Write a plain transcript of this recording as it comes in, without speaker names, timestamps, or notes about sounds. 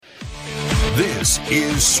This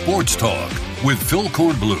is Sports Talk with Phil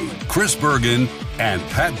Kornbluth, Chris Bergen, and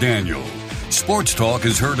Pat Daniel. Sports Talk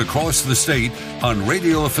is heard across the state on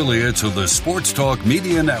radio affiliates of the Sports Talk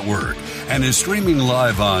Media Network and is streaming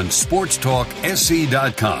live on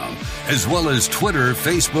sportstalksc.com, as well as Twitter,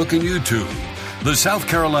 Facebook, and YouTube. The South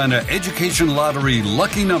Carolina Education Lottery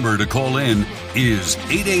lucky number to call in is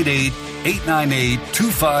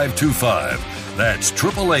 888-898-2525. That's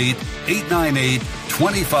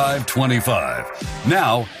 888-898-2525.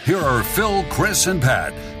 Now, here are Phil, Chris, and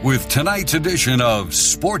Pat with tonight's edition of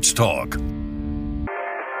Sports Talk. All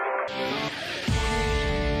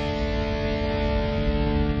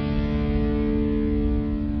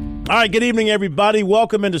right, good evening, everybody.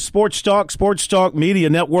 Welcome into Sports Talk Media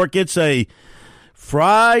Network. It's a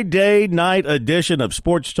Friday night edition of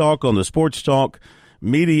Sports Talk on the Sports Talk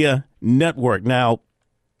Media Network. Now,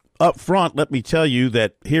 up front, let me tell you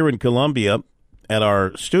that here in Columbia at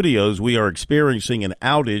our studios, we are experiencing an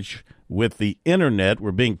outage with the internet.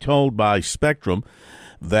 We're being told by Spectrum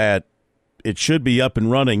that it should be up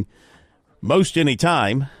and running most any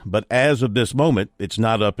time, but as of this moment, it's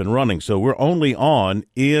not up and running. So we're only on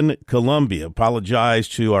in Columbia. Apologize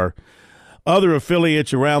to our other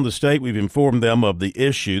affiliates around the state. We've informed them of the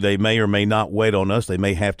issue. They may or may not wait on us. They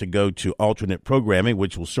may have to go to alternate programming,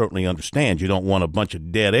 which we'll certainly understand. You don't want a bunch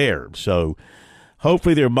of dead air. So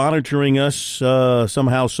hopefully they're monitoring us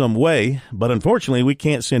somehow, some way. But unfortunately, we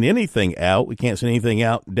can't send anything out. We can't send anything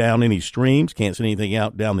out down any streams, can't send anything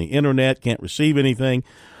out down the internet, can't receive anything.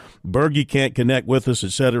 Bergie can't connect with us,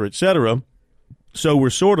 et cetera, et cetera. So we're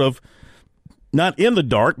sort of not in the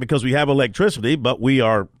dark because we have electricity, but we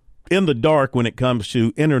are in the dark when it comes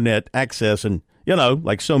to internet access. And, you know,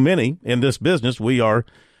 like so many in this business, we are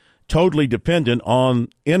totally dependent on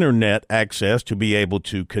internet access to be able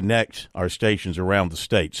to connect our stations around the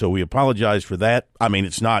state. So we apologize for that. I mean,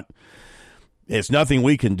 it's nothing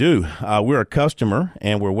we can do. We're a customer,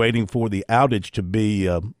 and we're waiting for the outage to be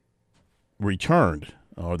returned,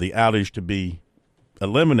 or the outage to be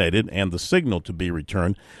eliminated and the signal to be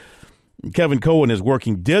returned. Kevin Cohen is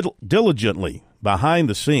working diligently behind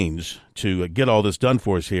the scenes to get all this done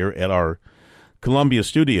for us here at our Columbia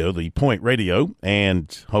studio, the Point Radio,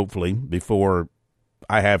 and hopefully before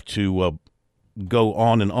I have to go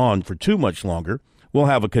on and on for too much longer, we'll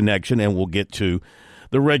have a connection and we'll get to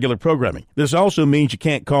the regular programming. This also means you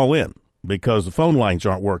can't call in because the phone lines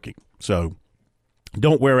aren't working. So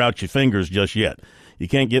don't wear out your fingers just yet. You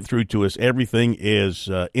can't get through to us. Everything is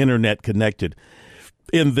internet connected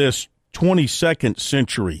in this 22nd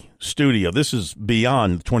century studio. This is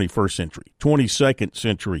beyond the 21st century, 22nd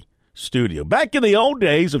century studio. Back in the old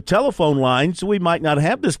days of telephone lines, we might not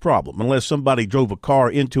have this problem unless somebody drove a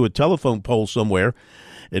car into a telephone pole somewhere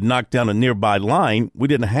and knocked down a nearby line. We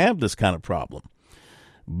didn't have this kind of problem.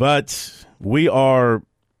 But we are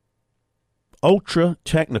ultra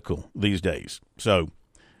technical these days. So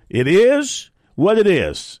it is what it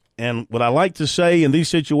is. And what I like to say in these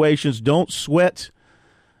situations, don't sweat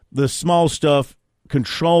the small stuff.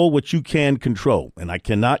 Control what you can control. And we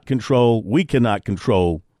cannot control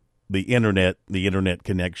the internet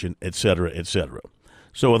connection, et cetera, et cetera.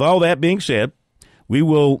 So with all that being said, we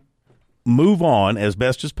will move on as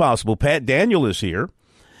best as possible. Pat Daniel is here,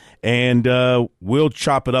 and we'll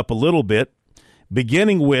chop it up a little bit,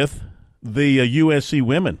 beginning with the USC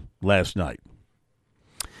women last night.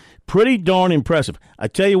 Pretty darn impressive. I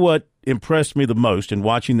tell you what impressed me the most in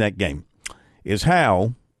watching that game is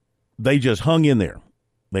how they just hung in there.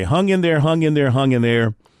 They hung in there,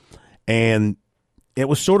 and it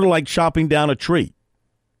was sort of like chopping down a tree,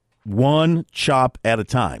 one chop at a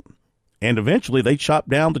time. And eventually they chopped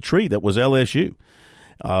down the tree that was LSU.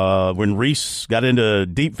 When Reese got into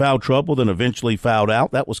deep foul trouble, then eventually fouled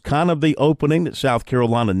out, that was kind of the opening that South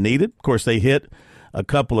Carolina needed. Of course, they hit a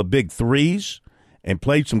couple of big threes and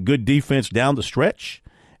played some good defense down the stretch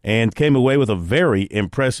and came away with a very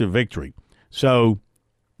impressive victory. So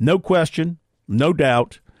no question, no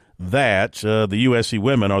doubt that the USC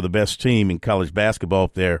women are the best team in college basketball.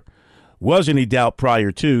 If there was any doubt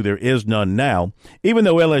prior to, there is none now. Even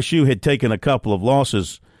though LSU had taken a couple of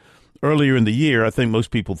losses earlier in the year, I think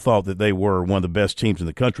most people thought that they were one of the best teams in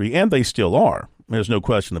the country, and they still are. There's no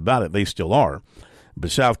question about it. They still are.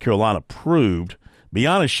 But South Carolina proved,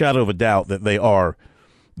 beyond a shadow of a doubt, that they are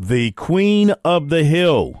the queen of the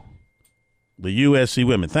hill, the USC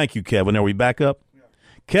women. Thank you, Kevin. Are we back up? Yeah.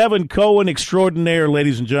 Kevin Cohen extraordinaire,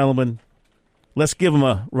 ladies and gentlemen. Let's give him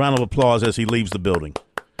a round of applause as he leaves the building.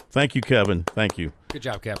 Thank you, Kevin. Thank you. Good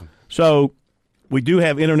job, Kevin. So We do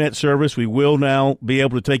have internet service. We will now be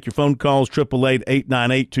able to take your phone calls,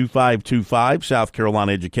 888-898-2525, South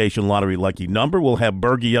Carolina Education Lottery lucky number. We'll have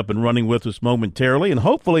Bergie up and running with us momentarily, and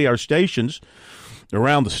hopefully our stations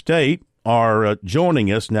around the state are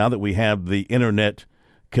joining us now that we have the internet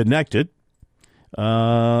connected.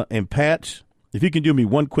 And Pat, if you can do me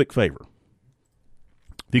one quick favor.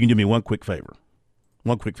 Can you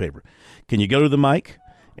go to the mic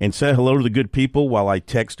and say hello to the good people while I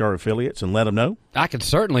text our affiliates and let them know? I could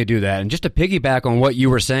certainly do that. And just to piggyback on what you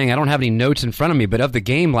were saying, I don't have any notes in front of me, but of the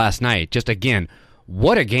game last night, just again,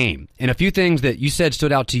 what a game. And a few things that you said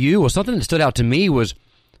stood out to you. Well, something that stood out to me was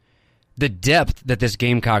the depth that this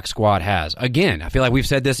Gamecock squad has. Again, I feel like we've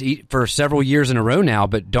said this for several years in a row now,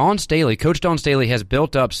 but Coach Dawn Staley has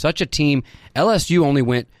built up such a team. LSU only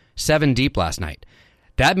went 7 deep last night.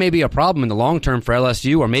 That may be a problem in the long term for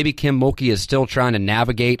LSU, or maybe Kim Mulkey is still trying to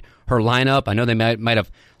navigate her lineup. I know they might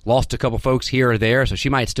have lost a couple folks here or there, so she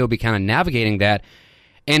might still be kind of navigating that.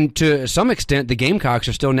 And to some extent, the Gamecocks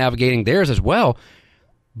are still navigating theirs as well.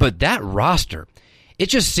 But that roster, it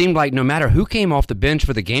just seemed like no matter who came off the bench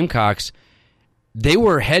for the Gamecocks, they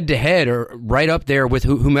were head-to-head or right up there with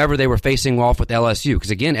whomever they were facing off with LSU.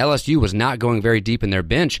 Because, again, LSU was not going very deep in their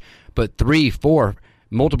bench, but 3, 4,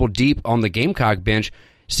 multiple deep on the Gamecock bench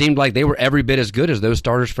seemed like they were every bit as good as those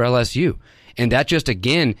starters for LSU. And that just,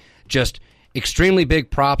 again, just extremely big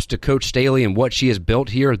props to Coach Staley and what she has built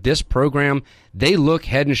here. This program, they look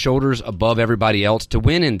head and shoulders above everybody else. To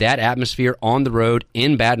win in that atmosphere on the road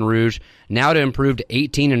in Baton Rouge, now to improve to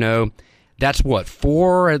 18-0, that's what,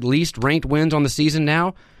 4 at least ranked wins on the season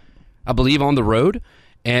now, I believe, on the road,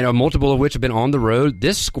 and a multiple of which have been on the road.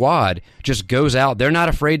 This squad just goes out. They're not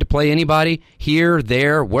afraid to play anybody here,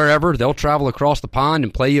 there, wherever. They'll travel across the pond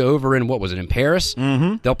and play you over in, in Paris?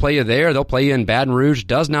 Mm-hmm. They'll play you there. They'll play you in Baton Rouge.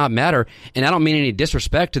 Does not matter. And I don't mean any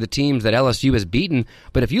disrespect to the teams that LSU has beaten,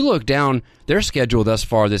 but if you look down their schedule thus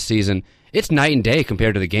far this season, it's night and day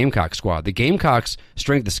compared to the Gamecock squad. The Gamecocks'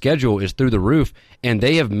 strength of schedule is through the roof, and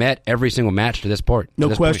they have met every single match to this point.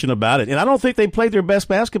 No question about it. And I don't think they played their best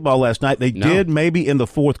basketball last night. They did maybe in the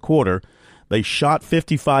fourth quarter. They shot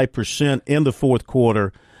 55% in the fourth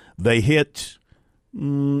quarter. They hit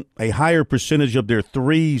a higher percentage of their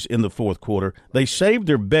threes in the fourth quarter. They saved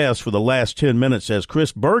their best for the last 10 minutes as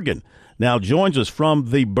Chris Bergen now joins us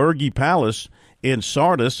from the Bergie Palace in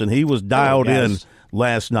Sardis, and he was dialed in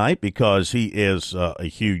last night because he is a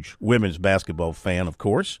huge women's basketball fan, of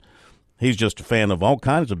course. He's just a fan of all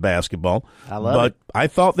kinds of basketball. I love it. I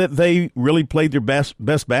thought that they really played their best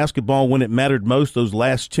basketball when it mattered most, those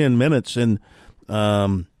last 10 minutes. And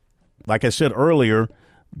like I said earlier,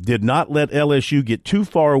 did not let LSU get too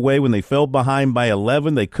far away when they fell behind by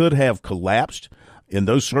 11. They could have collapsed. In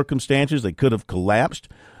those circumstances, they could have collapsed.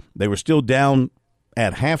 They were still down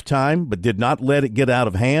at halftime, but did not let it get out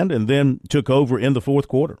of hand, and then took over in the fourth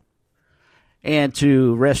quarter. And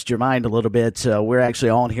to rest your mind a little bit, we're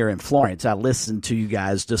actually on here in Florence. I listened to you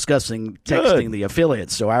guys texting the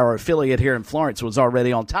affiliates. So our affiliate here in Florence was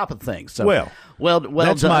already on top of things. So well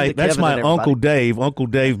that's my Uncle Dave, Uncle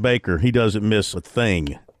Dave Baker. He doesn't miss a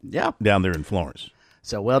thing. Yeah, down there in Florence.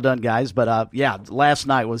 So well done, guys. But, last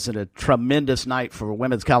night was a tremendous night for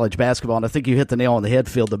women's college basketball, and I think you hit the nail on the head,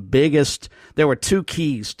 Phil. There were 2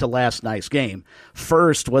 keys to last night's game.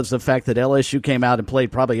 First was the fact that LSU came out and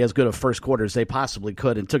played probably as good a first quarter as they possibly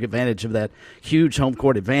could and took advantage of that huge home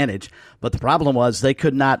court advantage. But the problem was they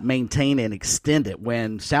could not maintain and extend it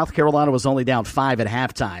when South Carolina was only down 5 at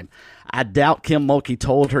halftime. I doubt Kim Mulkey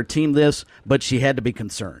told her team this, but she had to be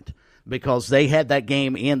concerned, because they had that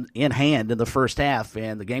game in hand in the first half,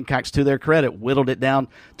 and the Gamecocks, to their credit, whittled it down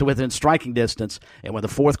to within striking distance. And when the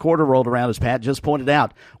fourth quarter rolled around, as Pat just pointed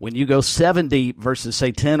out, when you go 7 deep versus,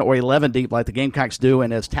 say, 10 or 11 deep like the Gamecocks do,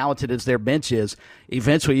 and as talented as their bench is,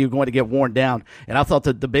 eventually you're going to get worn down. And I thought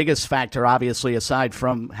that the biggest factor, obviously, aside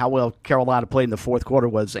from how well Carolina played in the fourth quarter,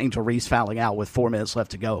 was Angel Reese fouling out with 4 minutes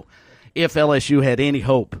left to go. If LSU had any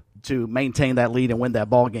hope to maintain that lead and win that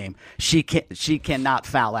ball game, she cannot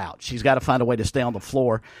foul out. She's got to find a way to stay on the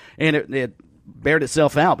floor, and it bared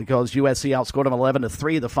itself out because USC outscored them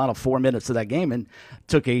 11-3 the final 4 minutes of that game and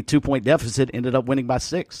took a 2-point deficit, ended up winning by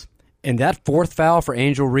 6. And that fourth foul for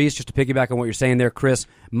Angel Reese, just to piggyback on what you're saying there, Chris,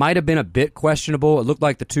 might have been a bit questionable. It looked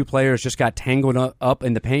like the 2 players just got tangled up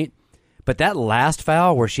in the paint. But that last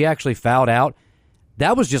foul where she actually fouled out,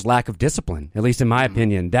 that was just lack of discipline, at least in my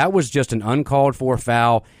opinion. That was just an uncalled for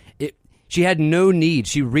foul. She had no need.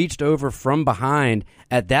 She reached over from behind.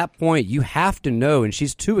 At that point, you have to know, and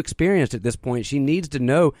she's too experienced at this point, she needs to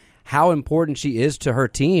know how important she is to her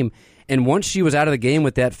team. And once she was out of the game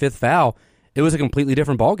with that 5th foul, it was a completely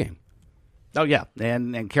different ballgame. Oh, yeah,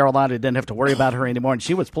 and Carolina didn't have to worry about her anymore, and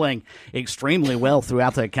she was playing extremely well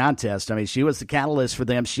throughout that contest. I mean, she was the catalyst for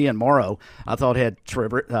them. She and Morrow, I thought, had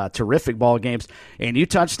terrific ball games. And you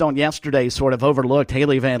touched on yesterday, sort of overlooked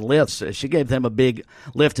Haley Van Lifts. She gave them a big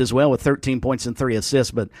lift as well with 13 points and 3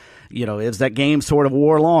 assists. But, as that game sort of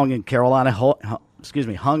wore along and Carolina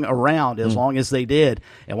hung around as long as they did,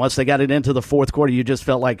 and once they got it into the fourth quarter, you just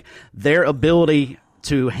felt like their ability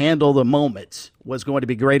to handle the moment was going to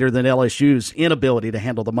be greater than LSU's inability to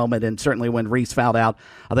handle the moment. And certainly when Reese fouled out,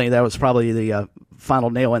 I think that was probably the final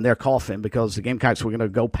nail in their coffin, because the Gamecocks were going to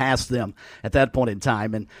go past them at that point in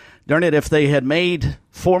time. And darn it, if they had made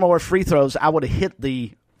 4 more free throws, I would have hit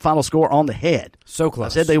the final score on the head. So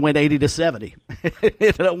close. I said they went 80-70.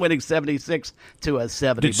 Ended up winning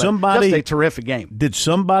 76-70. Did somebody, just a terrific game. Did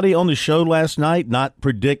somebody on the show last night not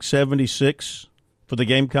predict 76 for the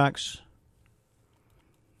Gamecocks?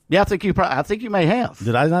 Yeah, I think you may have.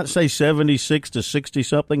 Did I not say 76 to 60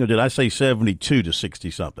 something, or did I say 72 to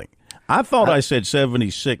 60 something? I thought I said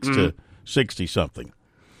 76 to 60 something.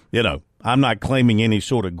 I'm not claiming any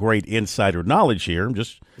sort of great insider knowledge here. I'm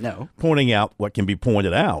just pointing out what can be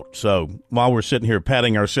pointed out. So while we're sitting here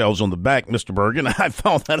patting ourselves on the back, Mr. Bergen, I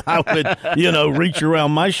thought that I would, reach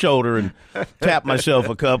around my shoulder and tap myself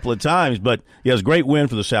a couple of times. But, yeah, it was a great win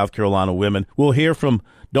for the South Carolina women. We'll hear from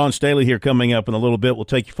Dawn Staley here coming up in a little bit. We'll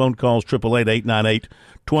take your phone calls,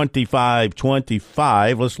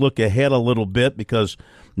 888-898-2525. Let's look ahead a little bit, because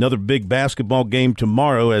another big basketball game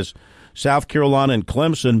tomorrow as South Carolina and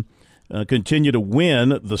Clemson continue to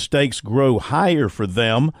win. The stakes grow higher for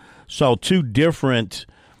them. Saw 2 different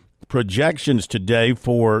projections today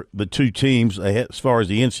for the 2 teams as far as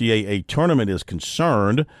the NCAA tournament is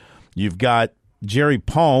concerned. You've got Jerry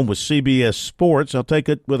Palm with CBS Sports. I'll take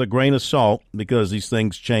it with a grain of salt because these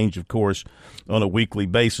things change, of course, on a weekly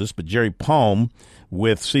basis. But Jerry Palm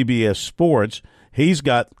with CBS Sports, he's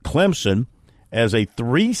got Clemson as a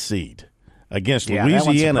 3 seed against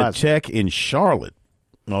Louisiana Tech in Charlotte.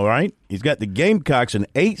 All right? He's got the Gamecocks an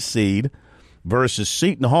 8 seed versus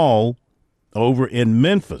Seton Hall over in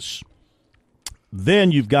Memphis.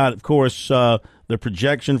 Then you've got, of course, the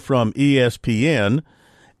projection from ESPN,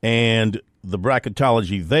 and the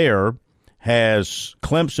bracketology there has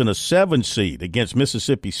Clemson a 7 seed against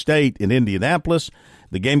Mississippi State in Indianapolis.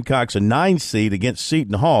 The Gamecocks a 9 seed against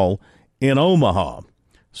Seton Hall in Omaha.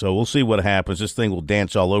 So we'll see what happens. This thing will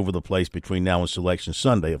dance all over the place between now and Selection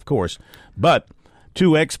Sunday, of course. But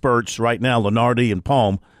 2 experts right now, Lenardi and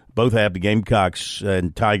Palm, both have the Gamecocks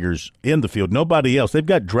and Tigers in the field. Nobody else. They've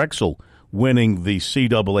got Drexel winning the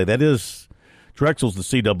CAA. That is, Drexel's the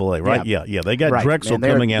CAA, right? Yeah. They got Drexel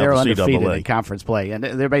coming out of the CAA. They're undefeated in conference play, and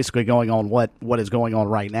they're basically going on what is going on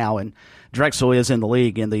right now. And Drexel is in the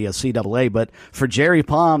league in the CAA. But for Jerry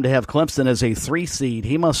Palm to have Clemson as a 3 seed,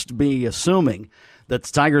 he must be assuming that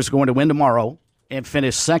the Tigers are going to win tomorrow and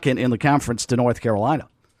finish second in the conference to North Carolina.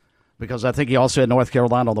 Because I think he also had North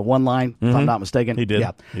Carolina on the 1 line, if I'm not mistaken. He did.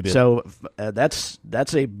 Yeah. He did. So that's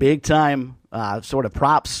a big-time sort of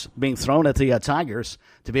props being thrown at the Tigers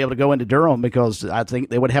to be able to go into Durham, because I think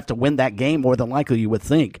they would have to win that game more than likely, you would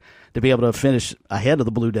think, to be able to finish ahead of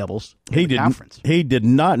the Blue Devils in the conference. He did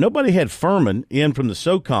not. Nobody had Furman in from the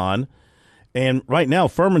SoCon, and right now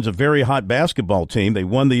Furman's a very hot basketball team. They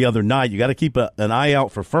won the other night. You got to keep an eye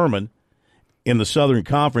out for Furman in the Southern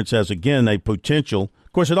Conference as, again, a potential.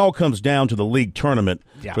 Of course, it all comes down to the league tournament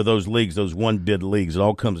for those leagues, those one-bid leagues. It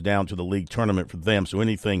all comes down to the league tournament for them, so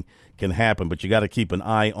anything can happen, but you got to keep an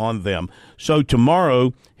eye on them. So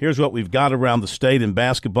tomorrow, here's what we've got around the state in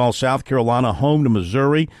basketball. South Carolina home to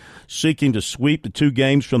Missouri, seeking to sweep the 2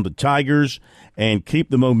 games from the Tigers and keep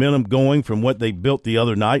the momentum going from what they built the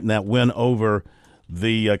other night in that win over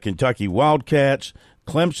the Kentucky Wildcats.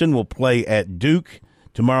 Clemson will play at Duke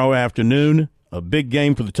tomorrow afternoon. A big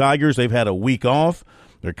game for the Tigers. They've had a week off.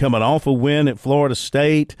 They're coming off a win at Florida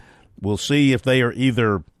State. We'll see if they are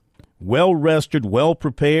either well-rested,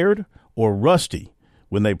 well-prepared, or rusty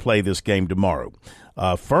when they play this game tomorrow.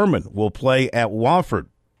 Furman will play at Wofford.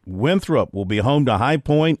 Winthrop will be home to High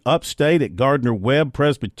Point. Upstate at Gardner-Webb.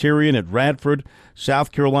 Presbyterian at Radford.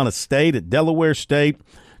 South Carolina State at Delaware State.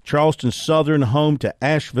 Charleston Southern home to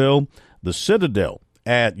Asheville. The Citadel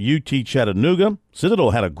at UT Chattanooga.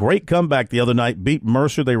 Citadel had a great comeback the other night, beat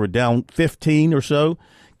Mercer. They were down 15 or so,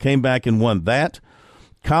 came back and won that.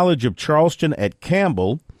 College of Charleston at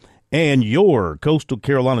Campbell, and your Coastal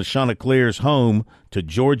Carolina Chanticleers home to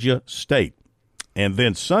Georgia State. And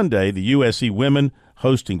then Sunday, the USC women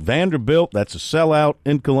hosting Vanderbilt. That's a sellout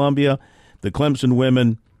in Columbia. The Clemson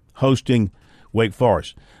women hosting Wake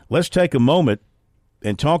Forest. Let's take a moment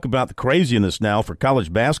and talk about the craziness now for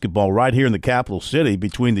college basketball right here in the capital city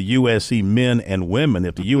between the USC men and women.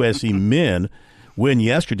 If the USC men win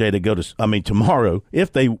yesterday to go to, tomorrow,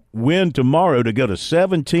 if they win tomorrow to go to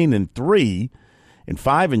 17-3 and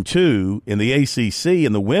 5-2 in the ACC,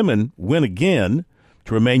 and the women win again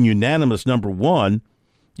to remain unanimous number one,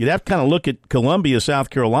 you'd have to kind of look at Columbia, South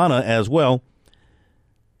Carolina as well.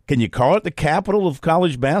 Can you call it the capital of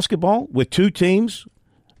college basketball with two teams?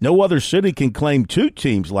 No other city can claim two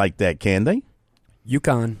teams like that, can they?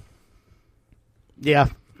 UConn. Yeah.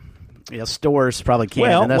 Yeah, Stores probably can't.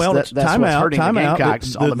 Well, and that's what's hurting the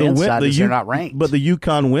Gamecocks on the men's side is they're not ranked. But the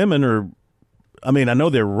UConn women are, I know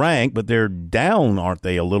they're ranked, but they're down, aren't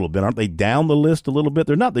they, a little bit? Aren't they down the list a little bit?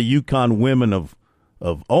 They're not the UConn women of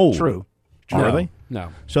old. True. Are they? No.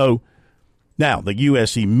 So now the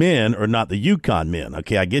USC men are not the UConn men.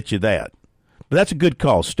 Okay, I get you that. But that's a good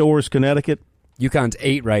call. Stores, Connecticut. UConn's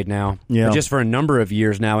 8 right now, yeah. Just for a number of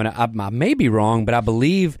years now. And I may be wrong, but I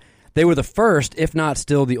believe they were the first, if not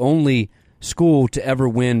still the only school to ever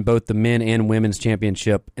win both the men and women's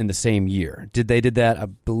championship in the same year. They did that? I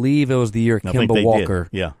believe it was the year Kemba Walker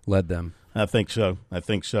led them. I think so.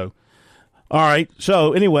 All right.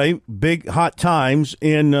 So anyway, big hot times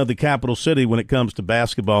in the capital city when it comes to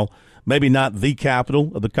basketball. Maybe not the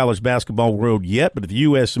capital of the college basketball world yet, but if the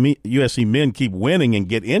USC men keep winning and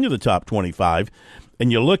get into the top 25,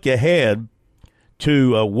 and you look ahead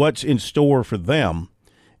to what's in store for them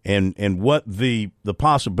and what the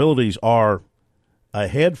possibilities are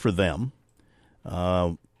ahead for them,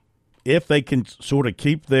 if they can sort of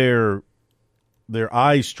keep their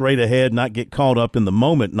eyes straight ahead, not get caught up in the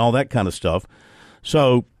moment and all that kind of stuff.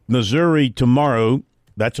 So Missouri tomorrow,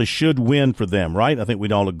 that's a should win for them, right? I think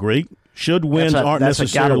we'd all agree. Should wins aren't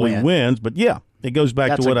necessarily wins, but yeah, it goes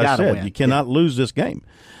back to what I said. Win. You cannot lose this game.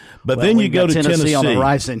 But then you go to Tennessee on the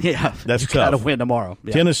horizon. Yeah, that's tough. Got to win tomorrow.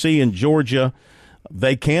 Yeah. Tennessee and Georgia,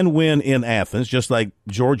 they can win in Athens, just like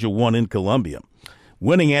Georgia won in Columbia.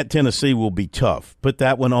 Winning at Tennessee will be tough. Put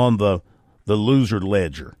that one on the loser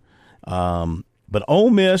ledger. But Ole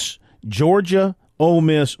Miss, Georgia, Ole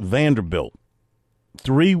Miss, Vanderbilt,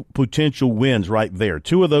 3 potential wins right there.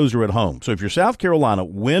 2 of those are at home. So if you're South Carolina,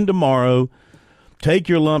 win tomorrow, take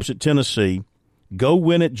your lumps at Tennessee, go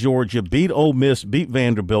win at Georgia, beat Ole Miss, beat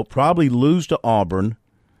Vanderbilt, probably lose to Auburn.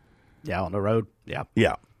 Yeah, on the road. Yeah.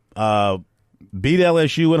 Yeah. Beat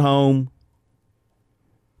LSU at home,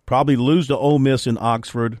 probably lose to Ole Miss in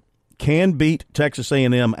Oxford, can beat Texas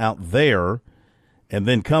A&M out there, and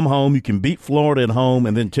then come home. You can beat Florida at home,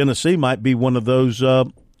 and then Tennessee might be one of those,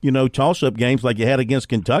 toss-up games like you had against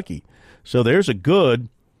Kentucky. So there's a good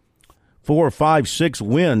 4 or 5, 6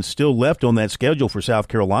 wins still left on that schedule for South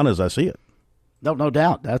Carolina as I see it. No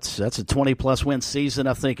doubt. That's a 20-plus win season.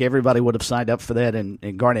 I think everybody would have signed up for that in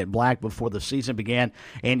Garnet Black before the season began,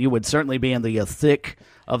 and you would certainly be in the thick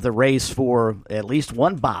of the race for at least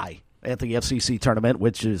one bye at the FCC tournament,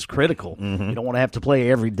 which is critical. Mm-hmm. You don't want to have to play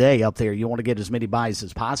every day up there. You want to get as many byes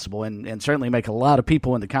as possible and certainly make a lot of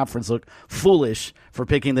people in the conference look foolish for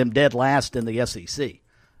picking them dead last in the SEC,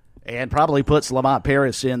 and probably puts Lamont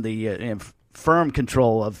Paris in firm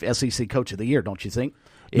control of SEC Coach of the Year, don't you think?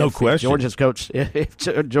 No question. If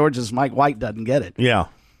Georgia's Mike White doesn't get it. Yeah,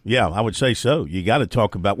 I would say so. You got to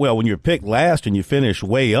talk about, when you're picked last and you finish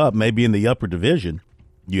way up, maybe in the upper division,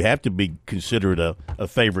 you have to be considered a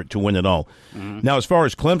favorite to win it all. Mm-hmm. Now, as far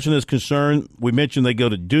as Clemson is concerned, we mentioned they go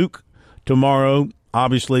to Duke tomorrow.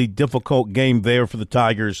 Obviously, difficult game there for the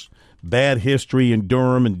Tigers. Bad history in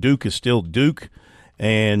Durham, and Duke is still Duke.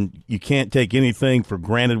 And you can't take anything for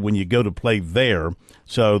granted when you go to play there.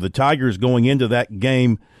 So the Tigers going into that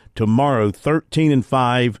game tomorrow,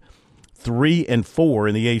 13-5, 3-4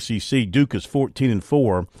 in the ACC. Duke is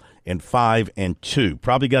 14-4 and 5-2.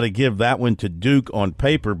 Probably got to give that one to Duke on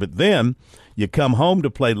paper. But then you come home to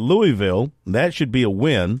play Louisville. That should be a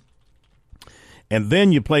win. And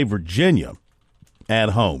then you play Virginia at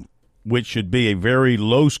home, which should be a very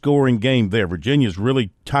low-scoring game there. Virginia's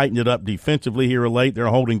really tightened it up defensively here late. They're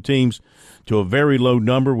holding teams to a very low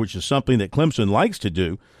number, which is something that Clemson likes to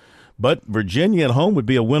do. But Virginia at home would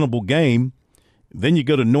be a winnable game. Then you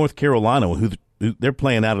go to North Carolina, who they're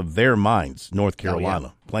playing out of their minds. North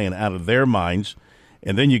Carolina playing out of their minds.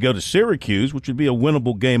 And then you go to Syracuse, which would be a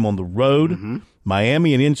winnable game on the road. Mm-hmm.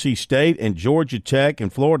 Miami and NC State and Georgia Tech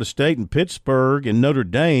and Florida State and Pittsburgh and Notre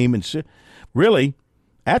Dame. And really,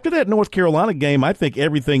 after that North Carolina game, I think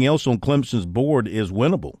everything else on Clemson's board is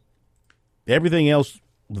winnable. Everything else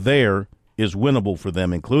there is winnable for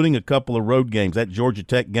them, including a couple of road games. That Georgia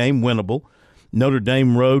Tech game, winnable. Notre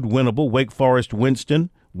Dame road, winnable. Wake Forest, Winston,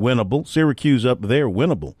 winnable. Syracuse up there,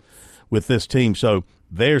 winnable with this team. So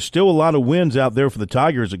there's still a lot of wins out there for the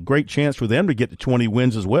Tigers. A great chance for them to get to 20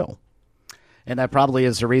 wins as well. And that probably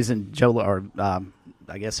is the reason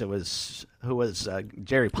I guess it was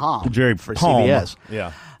Jerry Palm for CBS.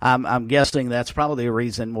 Yeah, I'm guessing that's probably the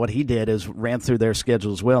reason. What he did is ran through their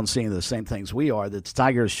schedule as well and seeing the same things we are. That the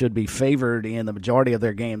Tigers should be favored in the majority of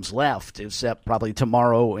their games left, except probably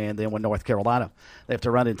tomorrow and then with North Carolina. They have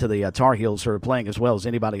to run into the Tar Heels, who are playing as well as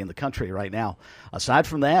anybody in the country right now. Aside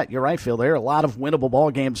from that, you're right, Phil. There are a lot of winnable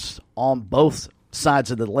ball games on both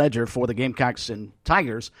sides of the ledger for the Gamecocks and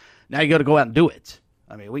Tigers. Now you got to go out and do it.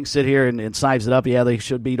 I mean, we can sit here and size it up. Yeah, they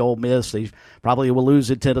should beat Ole Miss. They probably will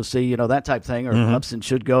lose at Tennessee, that type of thing. Or Clemson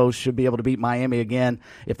should be able to beat Miami again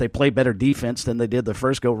if they play better defense than they did the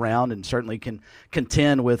first go-round, and certainly can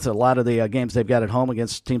contend with a lot of the games they've got at home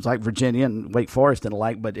against teams like Virginia and Wake Forest and the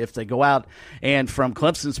like. But if they go out and from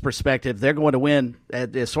Clemson's perspective, they're going to win,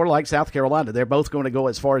 it's sort of like South Carolina. They're both going to go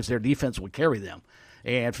as far as their defense would carry them.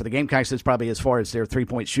 And for the Gamecocks, it's probably as far as their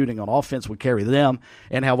three-point shooting on offense would carry them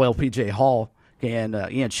and how well P.J. Hall and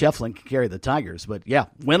Ian Shefflin can carry the Tigers. But, yeah,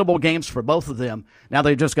 winnable games for both of them. Now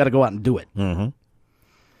they've just got to go out and do it. Mm-hmm.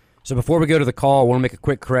 So before we go to the call, I want to make a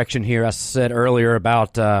quick correction here. I said earlier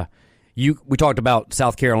about we talked about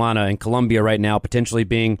South Carolina and Columbia right now potentially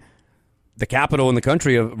being the capital in the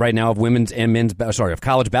country right now of of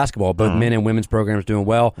college basketball. Both men and women's programs doing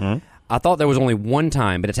well. Mm-hmm. I thought there was only one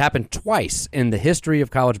time, but it's happened twice in the history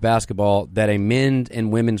of college basketball that a men's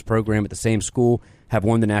and women's program at the same school have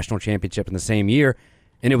won the national championship in the same year,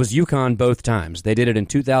 and it was UConn both times. They did it in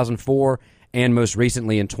 2004 and most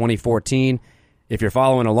recently in 2014. If you're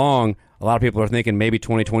following along, a lot of people are thinking maybe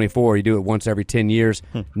 2024, you do it once every 10 years,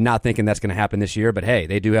 not thinking that's going to happen this year, but hey,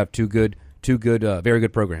 they do have two good, very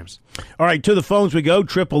good programs. All right, to the phones we go,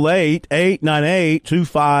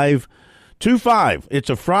 888-898-2525. It's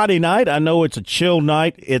a Friday night. I know it's a chill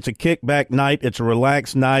night. It's a kickback night. It's a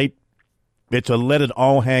relaxed night. It's a let it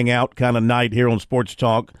all hang out kind of night here on Sports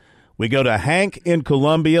Talk. We go to Hank in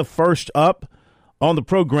Columbia first up on the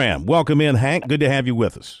program. Welcome in, Hank. Good to have you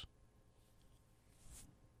with us.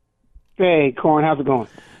 Hey, Corn, how's it going?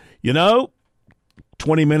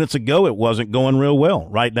 20 minutes ago it wasn't going real well.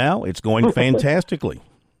 Right now it's going fantastically.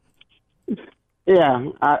 Yeah,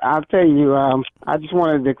 I'll tell you, I just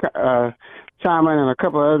wanted to chime in on a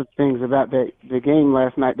couple of other things about the game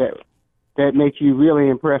last night that make you really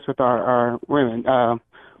impressed with our women.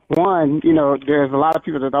 One, there's a lot of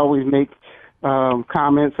people that always make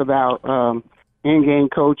comments about in-game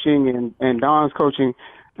coaching and Dawn's coaching,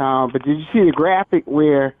 but did you see the graphic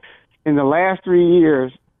where in the last 3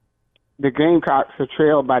 years the Gamecocks have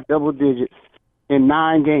trailed by double digits in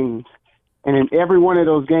 9 games, and in every one of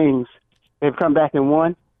those games they've come back and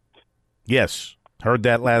won? Yes, heard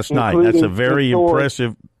that last night. That's a very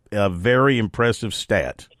impressive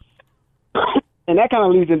stat. And that kind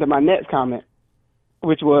of leads into my next comment,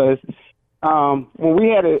 which was when we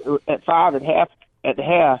had it at 5 at the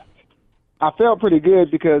half, I felt pretty good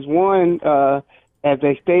because one, as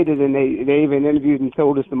they stated, and they even interviewed and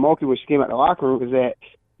told us the monkey when she came out of the locker room, is that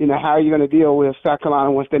how are you going to deal with South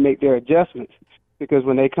Carolina once they make their adjustments? Because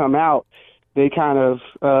when they come out, they kind of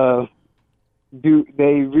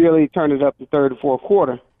they really turn it up the third and fourth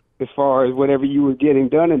quarter as far as whatever you were getting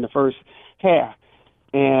done in the first half.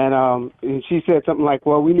 And she said something like,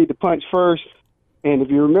 well, we need to punch first. And if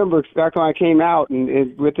you remember, South Carolina came out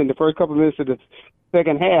and within the first couple of minutes of the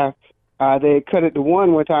second half, they cut it to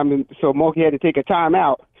one time, and so Moki had to take a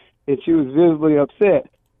timeout, and she was visibly upset.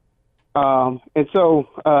 And so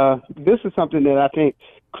this is something that I think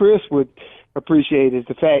Chris would appreciate, is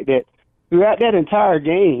the fact that throughout that entire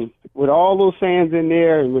game, with all those fans in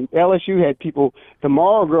there, and when LSU had people, the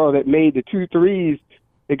Morrow girl that made the 2 threes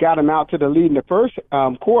that got them out to the lead in the first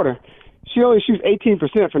quarter, she only shoots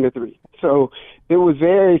 18% from the three. So it was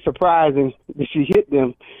very surprising that she hit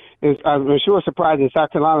them. I'm sure surprising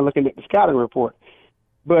South Carolina looking at the scouting report.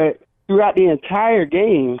 But throughout the entire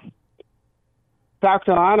game, South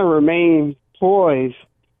Carolina remained poised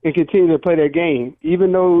and continued to play their game.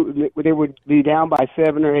 Even though they would be down by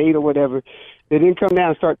 7 or 8 or whatever, they didn't come down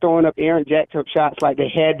and start throwing up Aaron Jackson shots like they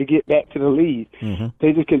had to get back to the lead. Mm-hmm.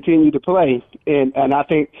 They just continued to play. And I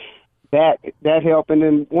think that helped. And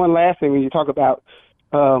then one last thing, when you talk about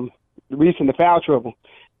Reese and the foul trouble,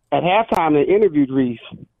 at halftime they interviewed Reese,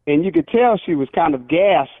 and you could tell she was kind of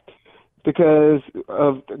gassed because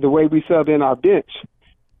of the way we sub in our bench.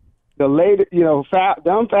 The later,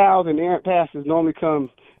 dumb fouls and errant passes normally come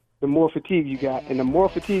the more fatigue you got, and the more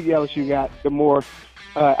fatigue LSU got, the more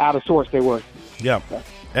out of sorts they were. Yeah,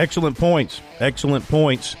 excellent points. Excellent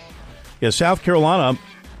points. Yeah, South Carolina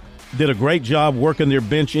did a great job working their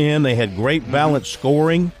bench in. They had great balanced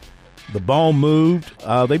scoring. The ball moved.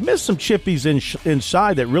 They missed some chippies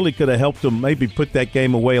inside that really could have helped them maybe put that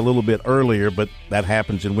game away a little bit earlier, but that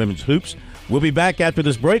happens in women's hoops. We'll be back after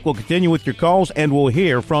this break. We'll continue with your calls, and we'll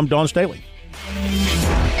hear from Dawn Staley.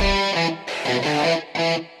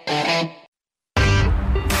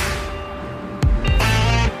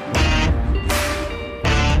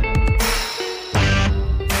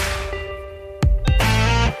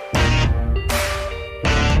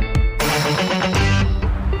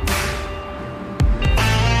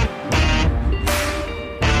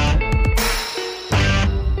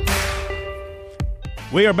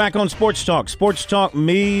 We are back on Sports Talk, Sports Talk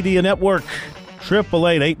Media Network,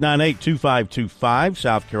 888-898-2525,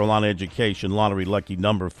 South Carolina Education Lottery lucky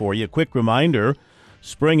number for you. Quick reminder,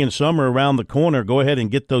 spring and summer around the corner. Go ahead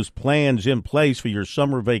and get those plans in place for your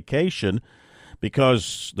summer vacation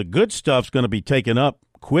because the good stuff's going to be taken up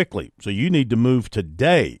quickly. So you need to move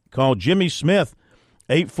today. Call Jimmy Smith,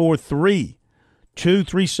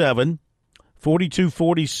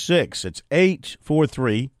 843-237-4246. It's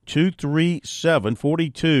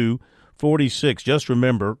 843-237-4246. Just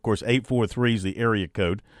remember, of course, 843 is the area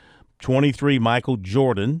code. 23, Michael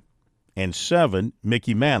Jordan, and 7,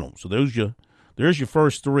 Mickey Mantle. So there's your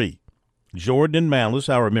first three. Jordan and Mantle. This is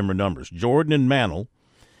how I remember numbers. Jordan and Mantle.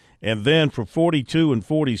 And then for 42 and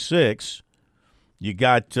 46, you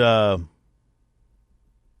got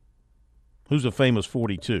who's a famous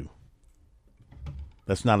 42?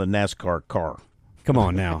 That's not a NASCAR car. Come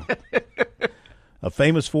on now. A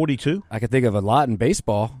famous 42? I could think of a lot in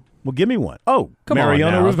baseball. Well, give me one. Oh, Come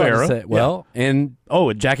Mariano on now. Rivera. Say, well, yeah. And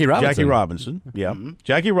Jackie Robinson. Jackie Robinson, yeah. Mm-hmm.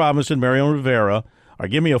 Jackie Robinson, Mariano Rivera. Or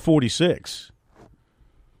give me a 46.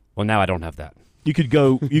 Well, now I don't have that. You could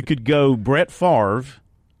go Brett Favre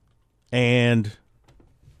and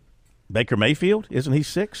Baker Mayfield. Isn't he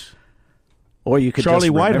 6? Or you could Charlie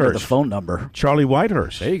just remember Whitehurst. the phone number. Charlie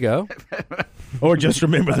Whitehurst. There you go. Or just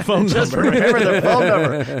remember the phone Just number. remember the phone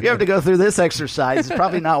number. You have to go through this exercise. It's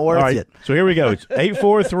probably not worth All right, it. so here we go. It's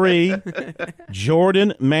 843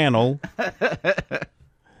 Jordan Mantle,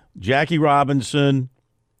 Jackie Robinson,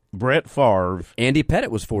 Brett Favre. Andy Pettit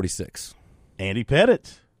was 46. Andy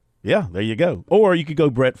Pettit. Yeah, there you go. Or you could go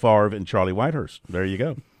Brett Favre and Charlie Whitehurst. There you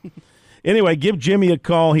go. Anyway, give Jimmy a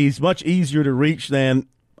call. He's much easier to reach than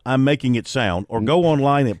I'm making it sound. Or go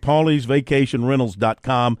online at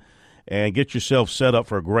pauliesvacationrentals.com and get yourself set up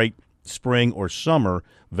for a great spring or summer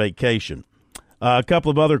vacation. A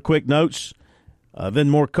couple of other quick notes, then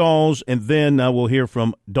more calls, and then we'll hear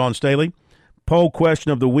from Dawn Staley. Poll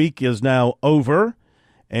question of the week is now over,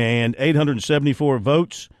 and 874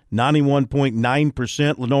 votes,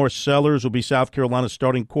 91.9%. Lenore Sellers will be South Carolina's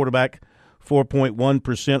starting quarterback,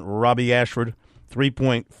 4.1%. Robbie Ashford,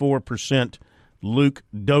 3.4%. Luke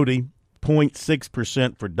Doty,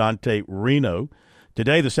 0.6% for Dante Reno.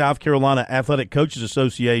 Today, the South Carolina Athletic Coaches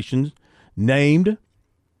Association named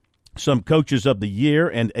some Coaches of the Year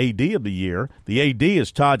and AD of the Year. The AD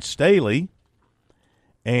is Todd Staley,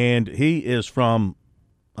 and he is from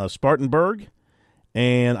Spartanburg.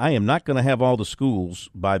 And I am not going to have all the schools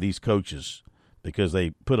by these coaches because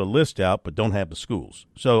they put a list out but don't have the schools.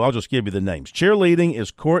 So I'll just give you the names. Cheerleading is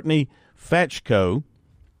Courtney Fatchko.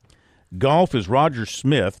 Golf is Roger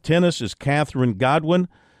Smith. Tennis is Catherine Godwin.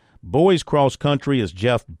 Boys cross country is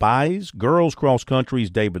Jeff Buys. Girls cross country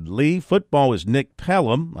is David Lee. Football is Nick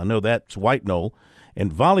Pelham. I know that's White Knoll.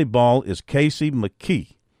 And volleyball is Casey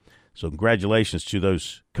McKee. So congratulations to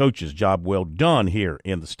those coaches. Job well done here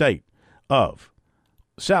in the state of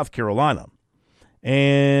South Carolina.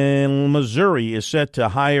 And Missouri is set to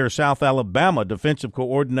hire South Alabama defensive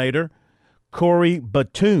coordinator Corey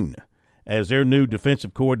Batoon as their new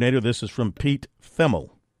defensive coordinator. This is from Pete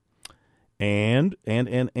Femmel. And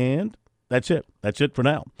that's it. That's it for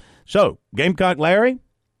now. So, Gamecock Larry,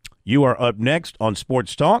 you are up next on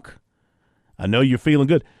Sports Talk. I know you're feeling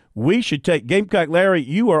good. We should take Gamecock Larry,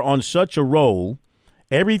 you are on such a roll.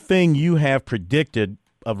 Everything you have predicted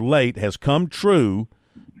of late has come true.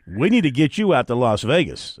 We need to get you out to Las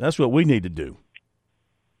Vegas. That's what we need to do.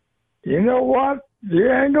 You know what?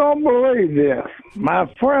 You ain't going to believe this.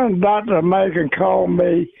 My friend Dr. Macon called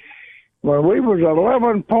me when we was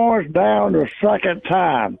 11 points down the second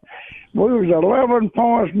time. We was 11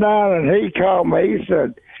 points down, and he called me. He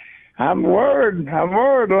said, I'm worried,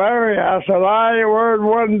 Larry. I said, I ain't worried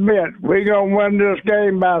one bit. We're going to win this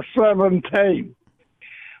game by 17.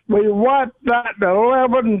 We wiped that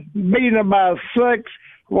 11, beat them by 6.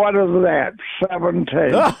 What is that? 17.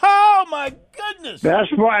 Oh, my goodness. That's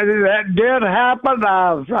why that did happen.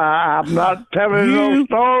 I'm not telling no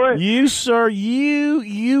story. You, sir,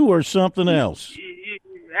 you are something else.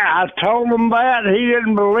 I told him that. He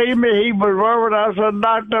didn't believe me. He was worried. I said,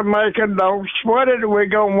 Dr. Macon, don't sweat it. We're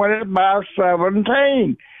going to win it by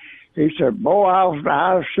 17. He said, boy,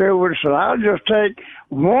 I said, I'll just take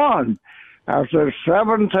one. I said,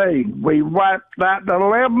 17. We wiped out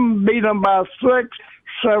 11, beat them by 6,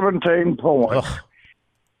 17 points. Ugh.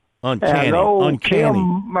 Uncanny. And old Kim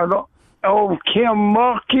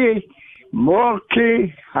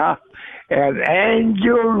Mulkey, and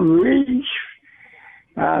Angel Reese.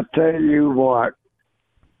 I tell you what,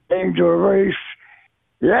 Angel Reese,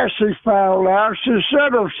 yes, she fouled out. She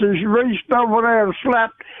said she reached over there and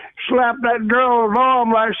slapped that girl's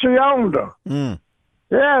arm like she owned her. Mm.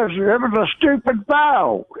 Yes, it was a stupid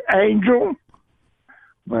foul, Angel.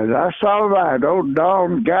 But that's all right. Old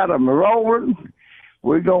Don got them rolling.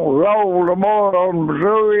 We're going to roll tomorrow on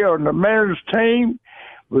Missouri on the men's team.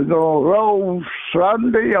 We're going to roll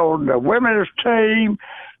Sunday on the women's team.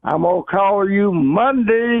 I'm going to call you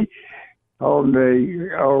Monday on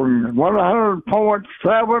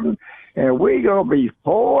 100.7, and we're going to be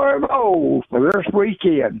 4-0 for this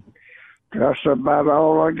weekend. That's about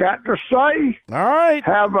all I got to say. All right.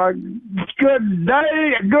 Have a good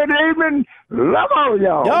day, a good evening. Love all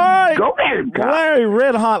y'all. All right. Go ahead, guys. Larry,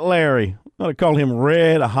 Red Hot Larry. I'm going to call him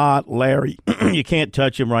Red Hot Larry. You can't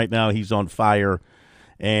touch him right now. He's on fire,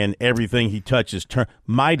 and everything he touches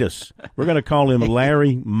Midas. We're going to call him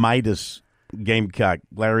Larry Midas Gamecock.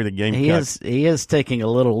 Larry the Gamecock. He is taking a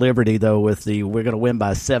little liberty, though, with the we're going to win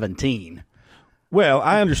by 17. Well,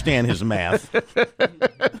 I understand his math.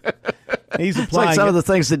 He's applying it's like some of the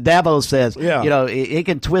things that Dabo says. Yeah. You know, he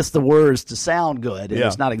can twist the words to sound good, and Yeah.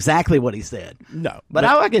 it's not exactly what he said. No. But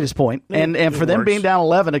I get his point. And for them works. being down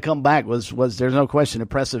 11 to come back was there's no question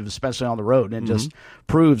impressive, especially on the road, and just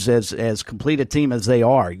proves as complete a team as they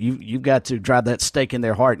are. You've got to drive that stake in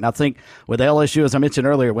their heart. And I think with LSU, as I mentioned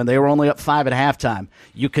earlier, when they were only up 5 at halftime,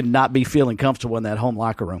 you could not be feeling comfortable in that home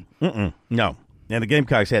locker room. No. And the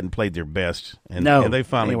Gamecocks hadn't played their best, and they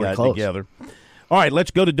finally anywhere got close. together. All right,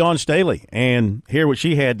 let's go to Dawn Staley and hear what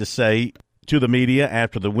she had to say to the media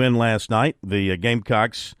after the win last night. The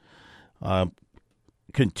Gamecocks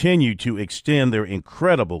continue to extend their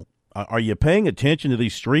incredible are you paying attention to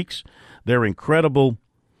these streaks? Their incredible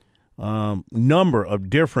number of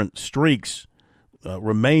different streaks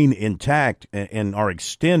remain intact and are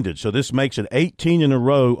extended. So this makes it 18 in a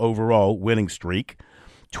row overall winning streak,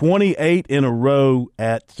 28 in a row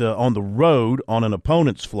on the road on an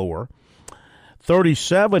opponent's floor,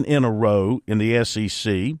 37 in a row in the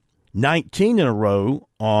SEC, 19 in a row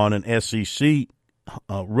on an SEC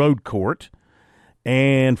road court,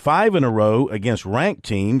 and 5 in a row against ranked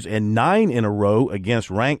teams, and 9 in a row against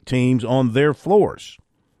ranked teams on their floors.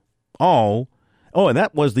 And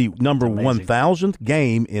that was the number 1,000th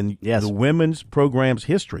game in the women's program's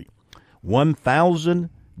history. 1,000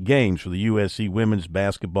 games for the USC women's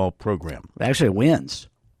basketball program. Actually, wins.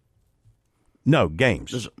 No,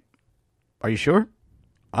 games. Are you sure?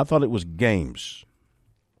 I thought it was games.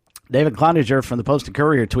 David Cloninger from the Post and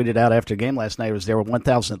Courier tweeted out after the game last night it was their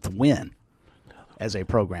 1,000th win as a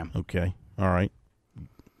program. Okay. All right.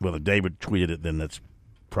 Well, if David tweeted it, then that's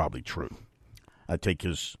probably true. I'd take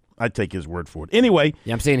his word for it. Anyway.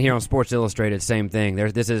 Yeah, I'm seeing here on Sports Illustrated, same thing.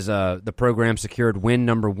 This is the program secured win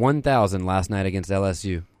number 1,000 last night against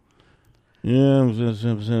LSU. Yeah.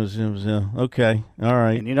 Okay. All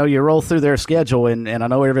right. And, you roll through their schedule, and I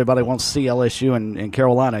know everybody wants to see LSU and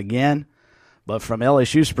Carolina again, but from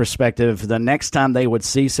LSU's perspective, the next time they would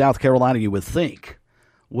see South Carolina, you would think,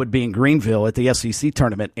 would be in Greenville at the SEC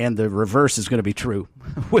tournament, and the reverse is going to be true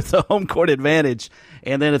with the home court advantage.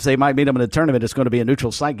 And then if they might meet them in the tournament, it's going to be a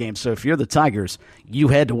neutral site game. So if you're the Tigers, you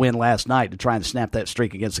had to win last night to try and snap that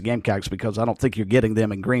streak against the Gamecocks, because I don't think you're getting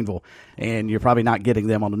them in Greenville, and you're probably not getting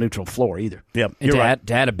them on the neutral floor either. Yep, and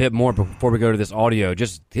to add a bit more before we go to this audio,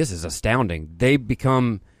 this is astounding. They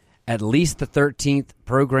become at least the 13th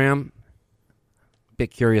program. Bit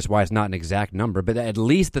curious why it's not an exact number, but at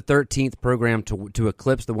least the 13th program to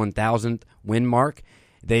eclipse the 1,000th win mark.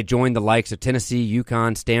 They joined the likes of Tennessee,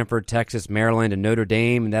 UConn, Stanford, Texas, Maryland, and Notre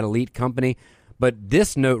Dame and that elite company. But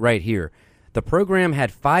this note right here, the program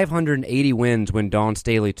had 580 wins when Dawn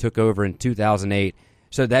Staley took over in 2008.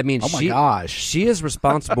 So that means she is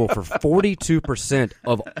responsible for 42%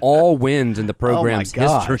 of all wins in the program's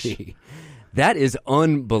history. That is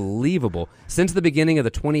unbelievable. Since the beginning of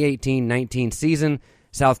the 2018-19 season,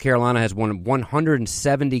 South Carolina has won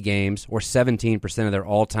 170 games, or 17% of their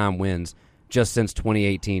all-time wins, just since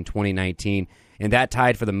 2018-2019. And that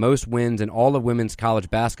tied for the most wins in all of women's college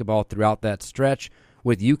basketball throughout that stretch,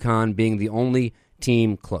 with UConn being the only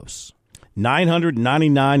team close.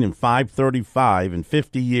 999 and 535 in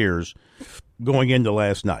 50 years. going into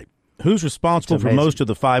last night. Who's responsible for most of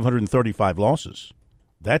the 535 losses?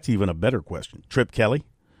 That's even a better question. Trip Kelly,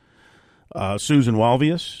 Susan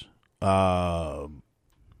Walvius. I'm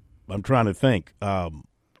trying to think.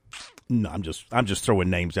 No, I'm just throwing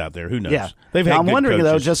names out there. Who knows? Yeah, They've had I'm good wondering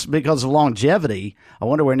coaches. though, just because of longevity, I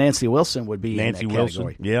wonder where Nancy Wilson would be. Nancy in that Wilson,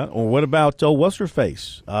 category. yeah. Or what about what's her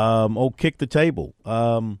face? Kick the table.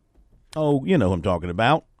 You know who I'm talking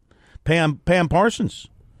about. Pam Parsons.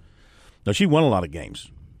 No, she won a lot of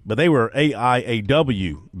games, but they were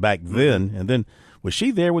AIAW back then. And then was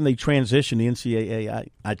she there when they transitioned to NCAA?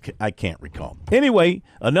 I can't recall. Anyway,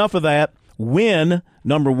 enough of that. Win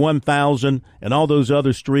number 1,000 and all those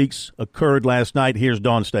other streaks occurred last night. Here's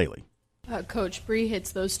Dawn Staley. Coach, Bree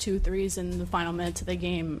hits those 2 threes in the final minutes of the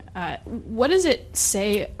game. What does it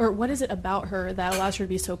say, or what is it about her that allows her to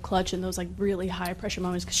be so clutch in those like really high pressure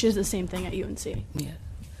moments? Because she does the same thing at UNC. Yeah.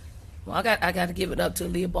 Well, I got to give it up to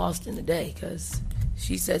Leah Boston today because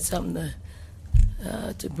she said something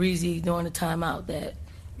to Breezy during the timeout that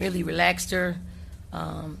really relaxed her,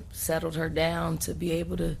 settled her down to be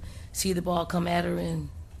able to see the ball come at her, and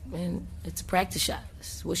it's a practice shot.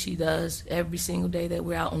 It's what she does every single day that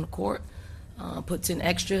we're out on the court. Puts in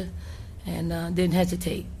extra and didn't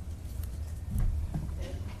hesitate.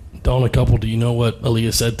 Dawn, a couple, do you know what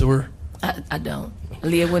Aaliyah said to her? I don't.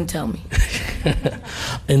 Aaliyah wouldn't tell me.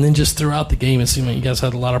 And then just throughout the game, it seemed like you guys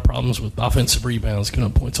had a lot of problems with offensive rebounds,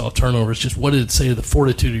 getting points off turnovers. Just what did it say to the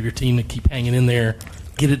fortitude of your team to keep hanging in there,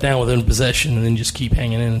 get it down within possession, and then just keep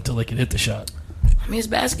hanging in until they could hit the shot? I mean, it's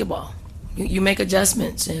basketball. You make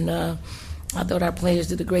adjustments, and I thought our players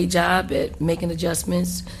did a great job at making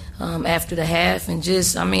adjustments after the half, and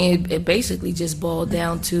it basically just boiled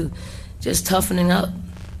down to just toughening up.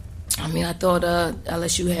 I mean, I thought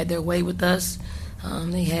LSU had their way with us.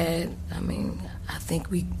 They had, I think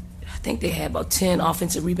they had about 10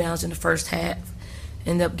 offensive rebounds in the first half,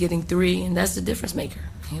 ended up getting 3, and that's the difference maker.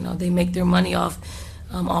 They make their money off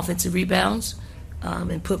offensive rebounds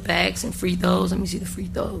and putbacks and free throws. Let me see the free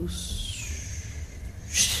throws.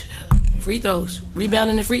 Free throws,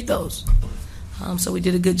 rebounding and free throws. So we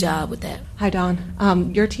did a good job with that. Hi,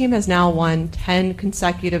 Dawn. Your team has now won 10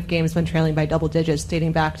 consecutive games when trailing by double digits,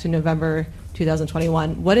 dating back to November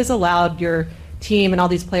 2021. What has allowed your team and all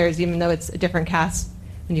these players, even though it's a different cast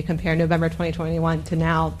when you compare November 2021 to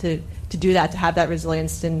now, to do that, to have that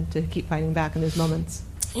resilience and to keep fighting back in those moments?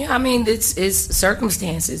 Yeah, it's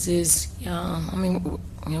circumstances. We're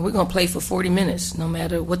going to play for 40 minutes, no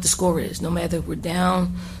matter what the score is, no matter if we're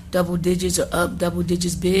down double digits or up double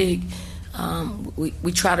digits big.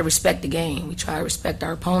 We try to respect the game. We try to respect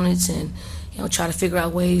our opponents and try to figure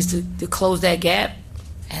out ways to close that gap.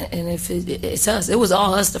 And if it's us, it was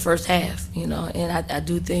all us the first half, and I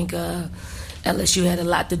do think LSU had a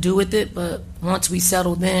lot to do with it. But once we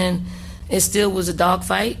settled in, it still was a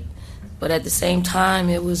dogfight. But at the same time,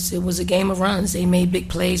 it was a game of runs. They made big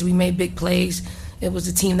plays. We made big plays. It was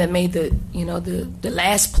the team that made the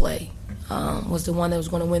last play was the one that was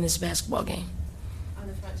going to win this basketball game. On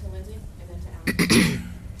the front to Lindsay and then to Alex.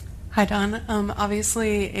 Hi, Dawn.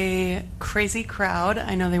 Obviously a crazy crowd.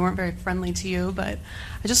 I know they weren't very friendly to you, but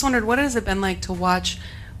I just wondered, what has it been like to watch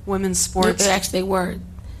women's sports? Actually, they were.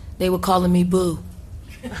 They were calling me Boo.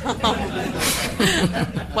 Well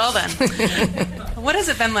then, what has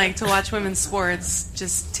it been like to watch women's sports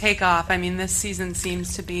just take off? I mean, this season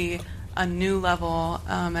seems to be a new level,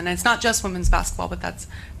 and it's not just women's basketball, but that's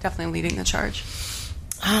definitely leading the charge.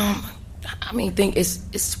 I think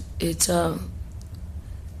it's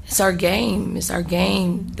our game. It's our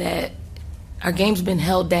game that our game's been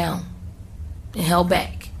held down and held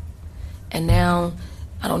back, and now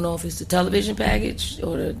I don't know if it's the television package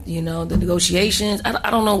or the negotiations.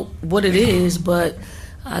 I don't know what it is, but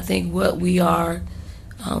I think what we are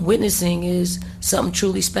witnessing is something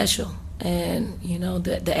truly special. And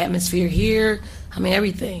the atmosphere here.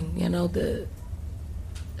 Everything.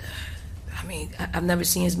 I've never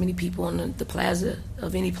seen as many people in the plaza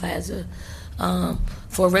of any plaza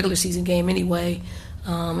for a regular season game anyway.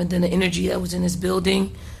 And then the energy that was in this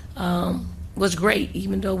building was great.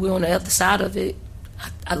 Even though we're on the other side of it,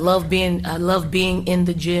 I love being in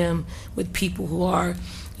the gym with people who are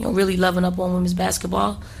really loving up on women's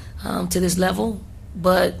basketball to this level.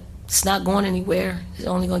 But it's not going anywhere. It's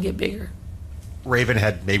only going to get bigger. Raven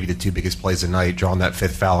had maybe the 2 biggest plays of the night, drawing that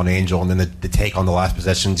 5th foul on Angel, and then the take on the last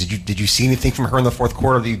possession. Did you see anything from her in the fourth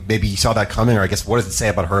quarter? Maybe you saw that coming, or I guess what does it say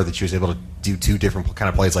about her that she was able to do 2 different kind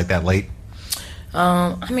of plays like that late?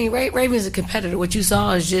 Raven's a competitor. What you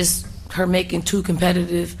saw is just her making 2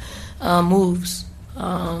 competitive moves.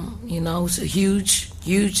 It's a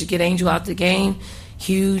huge to get Angel out the game.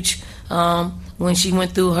 Huge when she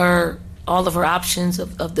went through her all of her options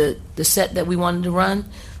of the set that we wanted to run.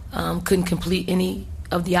 Couldn't complete any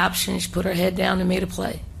of the options. She put her head down and made a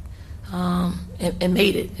play. And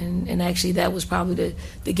made it. And actually that was probably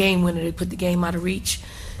the game winner to put the game out of reach.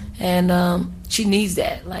 And she needs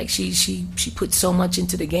that. Like she put so much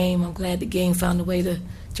into the game. I'm glad the game found a way to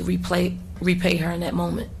repay her in that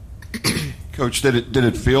moment. Coach, did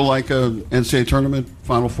it feel like a NCAA tournament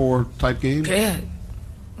Final Four type game? Yeah.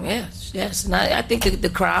 Yes. And I think the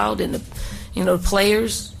crowd and the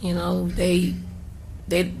players, they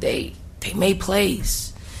made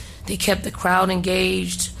plays. They kept the crowd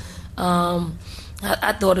engaged.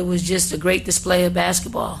 I thought it was just a great display of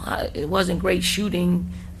basketball. It wasn't great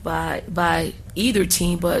shooting by either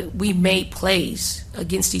team, but we made plays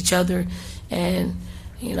against each other. And,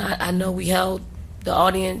 I know we held the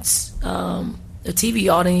audience, the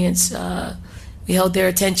TV audience, we held their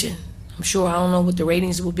attention. I'm sure, I don't know what the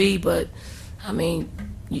ratings will be, but, I mean,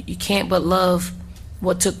 you can't but love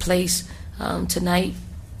what took place tonight,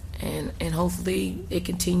 and hopefully it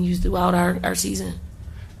continues throughout our season.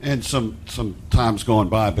 And some time's gone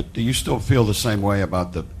by, but do you still feel the same way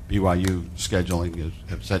about the BYU scheduling?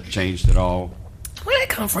 Has that changed at all? Where'd that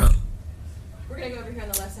come from? We're going to go over here on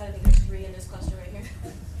the left side. I think there's 3 in this cluster right here.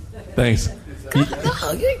 Thanks.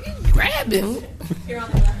 No, you grab him. Here on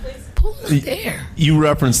the left, please. Pull him there. You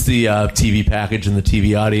referenced the TV package and the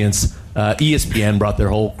TV audience. ESPN brought their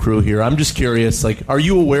whole crew here. I'm just curious, are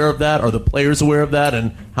you aware of that? Are the players aware of that?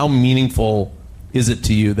 And how meaningful is it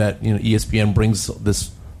to you that ESPN brings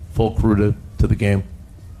this full crew to the game?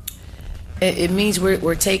 It means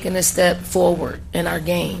we're taking a step forward in our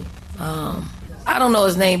game. I don't know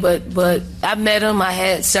his name, but I met him. I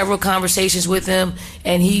had several conversations with him,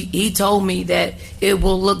 and he told me that it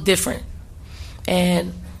will look different.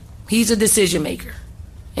 And he's a decision maker,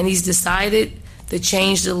 and he's decided to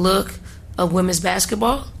change the look of women's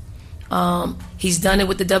basketball. He's done it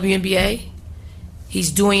with the WNBA.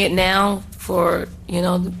 He's doing it now for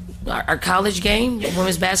our college game,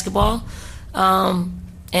 women's basketball,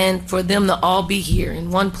 and for them to all be here in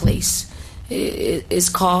one place. It's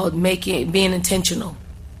called being intentional.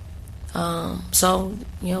 So,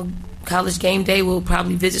 college game day, we'll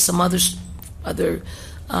probably visit some other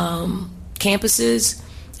campuses,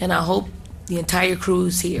 and I hope the entire crew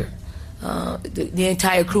is here. The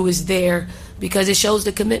entire crew is there because it shows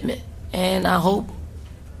the commitment. And I hope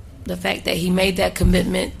the fact that he made that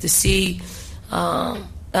commitment to see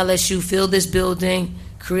LSU fill this building,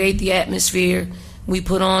 create the atmosphere. We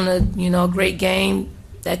put on a great game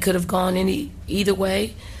that could have gone either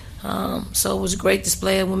way. So it was a great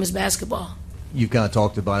display of women's basketball. You've kind of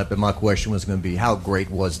talked about it, but my question was going to be, how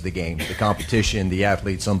great was the game? The competition, the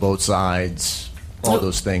athletes on both sides, all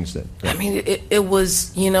those things that. I mean, it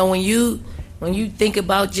was, when you think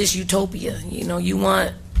about just utopia, you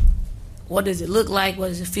want, what does it look like? What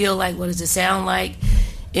does it feel like? What does it sound like?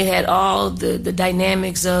 It had all the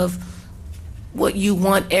dynamics of what you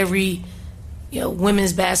want every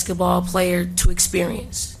women's basketball player to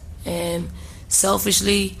experience. And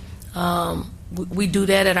selfishly, we do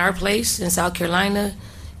that at our place in South Carolina,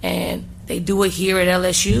 and they do it here at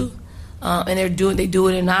LSU, and they do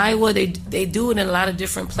it in Iowa. They do it in a lot of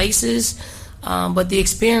different places, but the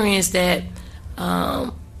experience that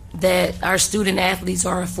our student athletes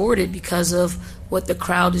are afforded because of what the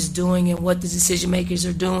crowd is doing and what the decision makers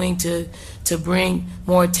are doing to bring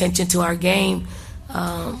more attention to our game.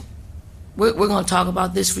 We're going to talk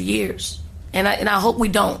about this for years, and I hope we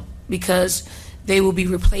don't, because they will be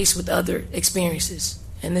replaced with other experiences,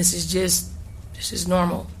 and this is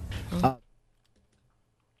normal. All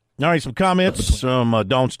right, some comments from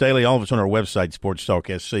Dawn Staley. All of us on our website,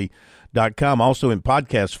 sportstalksc.com. Also in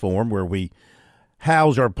podcast form, where we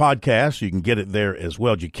house our podcast. You can get it there as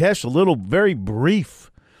well. Did you catch a little, very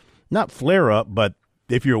brief, not flare-up, but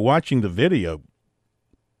if you're watching the video,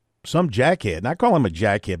 some jackhead, and I call him a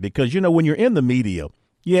jackhead because, when you're in the media,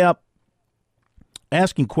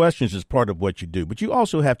 asking questions is part of what you do, but you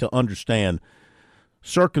also have to understand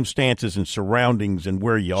circumstances and surroundings and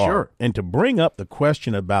where you are. And to bring up the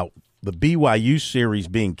question about the BYU series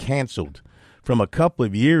being canceled from a couple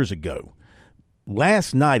of years ago,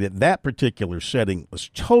 last night at that particular setting was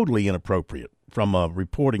totally inappropriate from a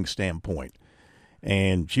reporting standpoint.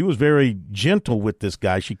 And she was very gentle with this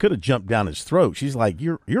guy. She could have jumped down his throat. She's like,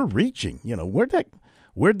 "You're reaching.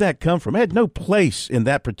 Where'd that come from?" It had no place in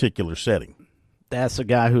that particular setting. That's a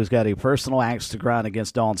guy who's got a personal axe to grind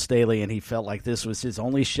against Dawn Staley, and he felt like this was his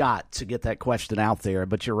only shot to get that question out there.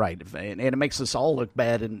 But you're right, and it makes us all look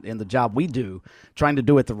bad in the job we do, trying to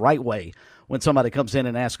do it the right way. when somebody comes in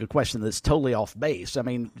and asks a question that's totally off base. I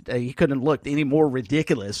mean, he couldn't have looked any more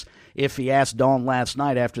ridiculous if he asked Dawn last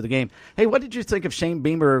night after the game, hey, what did you think of Shane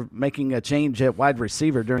Beamer making a change at wide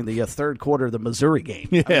receiver during the third quarter of the Missouri game?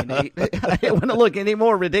 Yeah. I mean, it wouldn't look any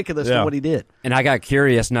more ridiculous than what he did. And I got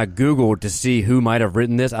curious, and I Googled to see who might have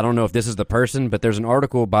written this. I don't know if this is the person, but there's an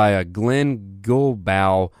article by Glenn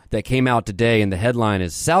Gulbow that came out today, and the headline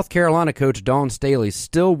is, South Carolina coach Dawn Staley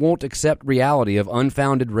still won't accept reality of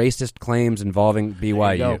unfounded racist claims involving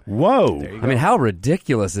BYU. Whoa. I mean, how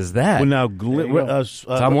ridiculous is that? Well, now,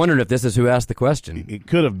 so I'm wondering if this is who asked the question. It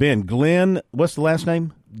could have been Glenn. What's the last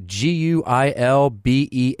name?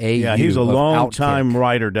 Guilbeau. Yeah, he's a long-time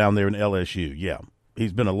writer down there in LSU. Yeah,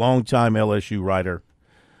 he's been a long-time LSU writer.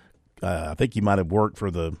 I think he might have worked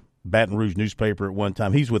for the Baton Rouge newspaper at one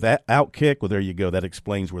time. He's with Outkick. Well, there you go. That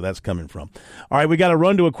explains where that's coming from. All right, we got to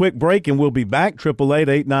run to a quick break, and we'll be back.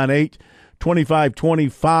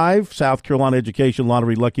 888-898-2525. South Carolina Education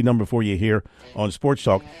Lottery lucky number for you here on Sports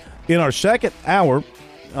Talk. In our second hour,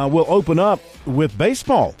 we'll open up with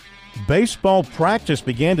baseball. Baseball practice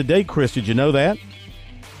began today, Chris. Did you know that?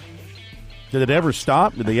 Did it ever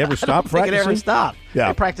stop? Did they ever stop practicing? I don't think it ever stopped. Yeah.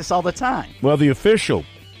 They practice all the time. Well, the official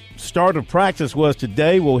start of practice was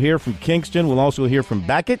today. We'll hear from Kingston. We'll also hear from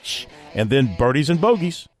Bakich, and then birdies and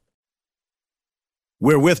bogeys.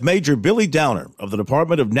 We're with Major Billy Downer of the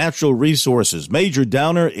Department of Natural Resources. Major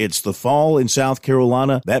Downer, it's the fall in South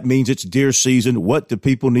Carolina. That means it's deer season. What do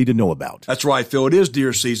people need to know about? That's right, Phil. It is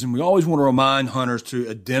deer season. We always want to remind hunters to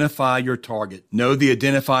identify your target. Know the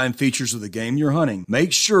identifying features of the game you're hunting.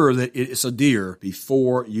 Make sure that it's a deer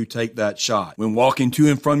before you take that shot. When walking to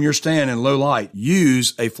and from your stand in low light,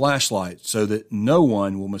 use a flashlight so that no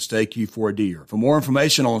one will mistake you for a deer. For more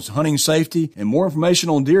information on hunting safety and more information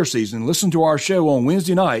on deer season, listen to our show on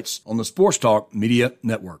Wednesday nights on the Sports Talk Media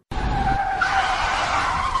Network.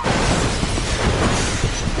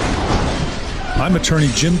 I'm attorney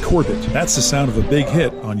Jim Corbett. That's the sound of a big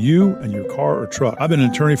hit on you and your car or truck. I've been an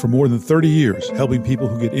attorney for more than 30 years, helping people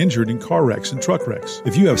who get injured in car wrecks and truck wrecks.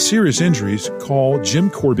 If you have serious injuries, call Jim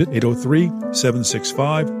Corbett,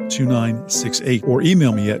 803-765-2968, or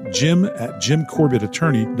email me at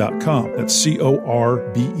jim@jimcorbettattorney.com. That's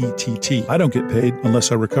Corbett. I don't get paid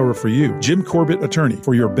unless I recover for you. Jim Corbett Attorney,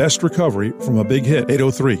 for your best recovery from a big hit,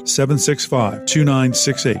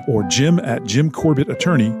 803-765-2968, or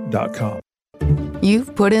jim@jimcorbettattorney.com.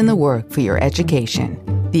 You've put in the work for your education.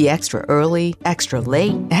 The extra early, extra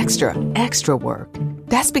late, extra work.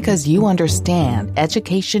 That's because you understand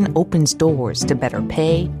education opens doors to better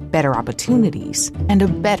pay, better opportunities, and a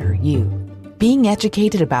better you. Being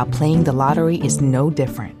educated about playing the lottery is no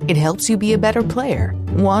different. It helps you be a better player,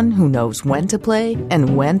 one who knows when to play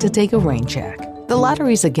and when to take a rain check. The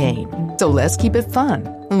lottery's a game, so let's keep it fun.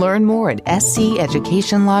 Learn more at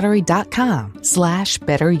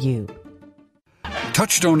sceducationlottery.com/betteryou.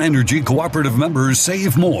 Touchstone Energy Cooperative members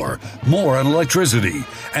save more on electricity,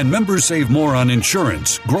 and members save more on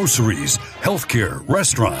insurance, groceries, healthcare,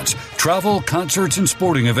 restaurants, travel, concerts, and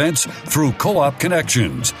sporting events through Co-op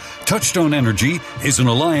Connections. Touchstone Energy is an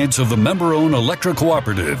alliance of the member-owned electric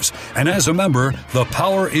cooperatives, and as a member, the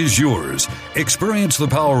power is yours. Experience the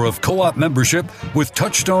power of co-op membership with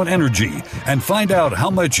Touchstone Energy and find out how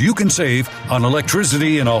much you can save on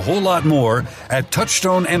electricity and a whole lot more at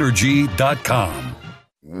touchstoneenergy.com.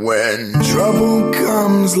 When trouble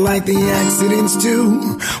comes like the accidents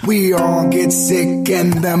do, we all get sick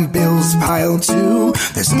and the bills pile too.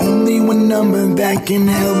 There's only one number that can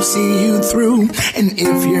help see you through. And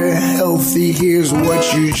if you're healthy, here's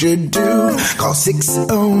what you should do. Call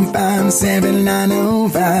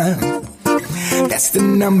 605-7905. That's the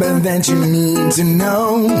number that you need to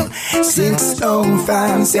know.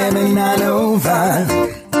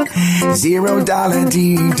 605-7905. $0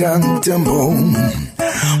 deductible.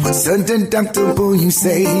 What's a deductible, you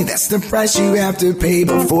say? That's the price you have to pay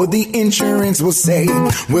before the insurance will say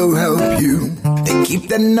we'll help you. They keep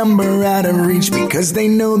that number out of reach because they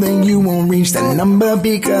know that you won't reach that number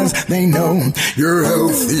because they know you're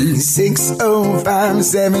healthy.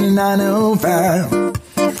 605-7905.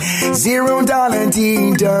 $0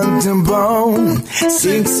 deductible.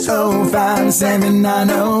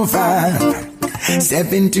 605-7905.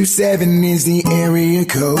 727 is the area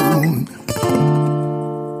code.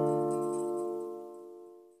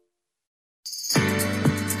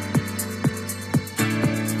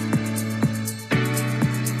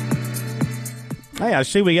 Hey, I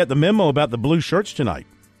see we got the memo about the blue shirts tonight.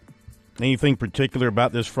 Anything particular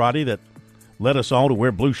about this Friday that led us all to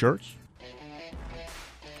wear blue shirts?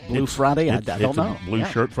 Blue Friday? I don't know. Blue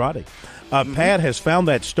Shirt Friday. Pat has found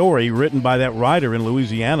that story written by that writer in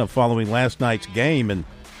Louisiana following last night's game, and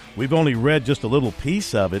We've only read just a little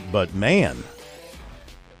piece of it, but man.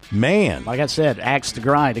 Like I said, axe to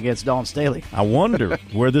grind against Dawn Staley. I wonder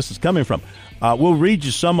where this is coming from. We'll read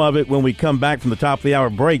you some of it when we come back from the top of the hour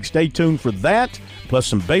break. Stay tuned for that, plus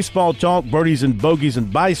some baseball talk, birdies and bogeys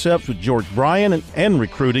and biceps with George Bryan and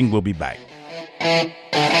recruiting. We'll be back.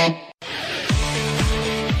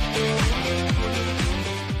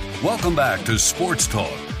 Welcome back to Sports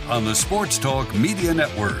Talk on the Sports Talk Media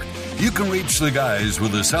Network. You can reach the guys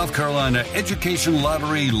with the South Carolina Education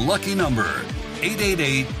Lottery lucky number,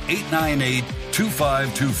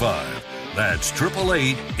 888-898-2525. That's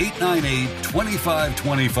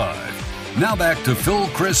 888-898-2525. Now back to Phil,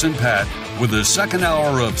 Chris, and Pat with the second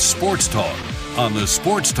hour of Sports Talk on the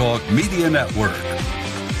Sports Talk Media Network.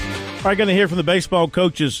 All right, going to hear from the baseball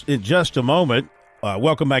coaches in just a moment.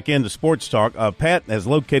 Welcome back into Sports Talk. Pat has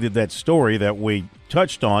located that story that we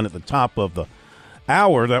touched on at the top of the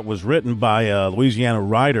hour that was written by a Louisiana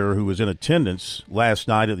writer who was in attendance last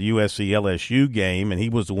night at the USC-LSU game, and he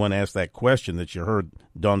was the one asked that question that you heard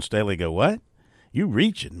Dawn Staley go, "What? You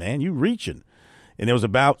reaching, man, you reaching." And it was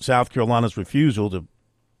about South Carolina's refusal to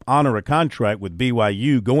honor a contract with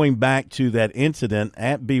BYU, going back to that incident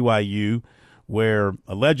at BYU where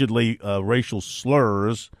allegedly racial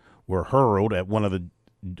slurs were hurled at one of the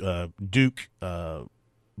Duke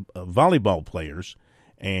volleyball players.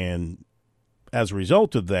 And as a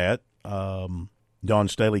result of that, Dawn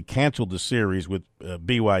Staley canceled the series with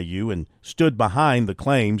BYU and stood behind the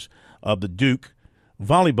claims of the Duke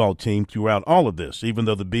volleyball team throughout all of this, even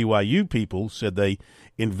though the BYU people said they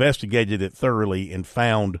investigated it thoroughly and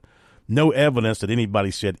found no evidence that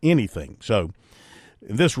anybody said anything. So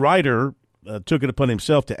this writer took it upon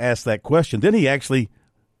himself to ask that question. Then he actually,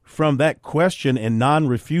 from that question and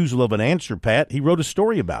non-refusal of an answer, Pat, he wrote a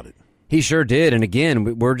story about it. He sure did. And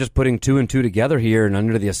again, we're just putting two and two together here and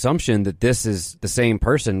under the assumption that this is the same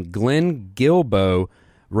person. Glenn Guilbeau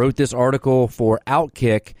wrote this article for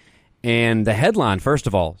Outkick. And the headline, first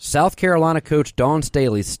of all, South Carolina coach Dawn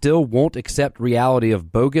Staley still won't accept reality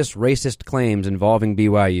of bogus racist claims involving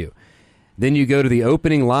BYU. Then you go to the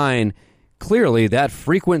opening line. Clearly, that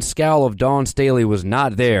frequent scowl of Dawn Staley was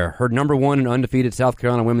not there. Her number one and undefeated South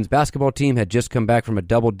Carolina women's basketball team had just come back from a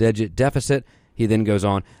double-digit deficit. He then goes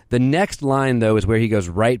on. The next line, though, is where he goes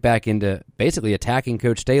right back into basically attacking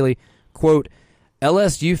Coach Staley. Quote,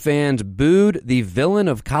 LSU fans booed the villain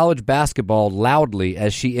of college basketball loudly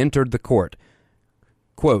as she entered the court.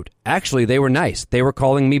 Quote, actually, they were nice. They were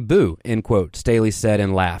calling me boo, end quote, Staley said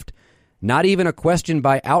and laughed. Not even a question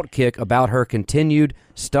by Outkick about her continued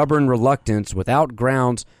stubborn reluctance without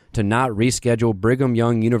grounds to not reschedule Brigham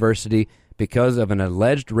Young University because of an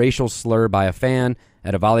alleged racial slur by a fan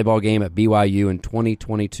at a volleyball game at BYU in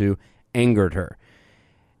 2022 angered her.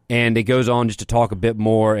 And it goes on just to talk a bit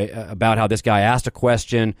more about how this guy asked a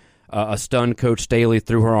question. A stunned Coach Staley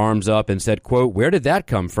threw her arms up and said, quote, where did that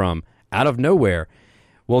come from? Out of nowhere.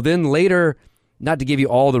 Well, then later, not to give you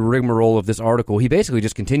all the rigmarole of this article, he basically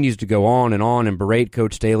just continues to go on and berate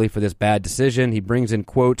Coach Staley for this bad decision. He brings in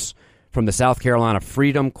quotes from the South Carolina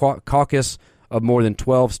Freedom Caucus of more than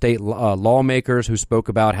 12 state lawmakers who spoke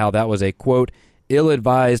about how that was a, quote,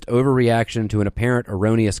 ill-advised overreaction to an apparent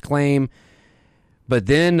erroneous claim. But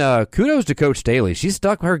then kudos to Coach Staley. She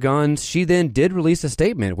stuck her guns. She then did release a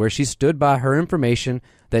statement where she stood by her information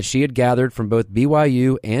that she had gathered from both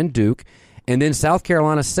BYU and Duke. And then South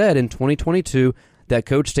Carolina said in 2022 that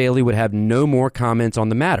Coach Staley would have no more comments on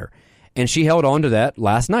the matter. And she held on to that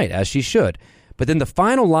last night, as she should. But then the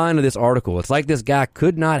final line of this article, it's like this guy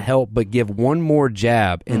could not help but give one more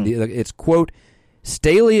jab. And it's, quote,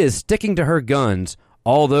 Staley is sticking to her guns,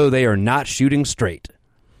 although they are not shooting straight.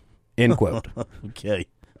 End quote. Okay.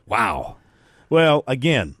 Wow. Well,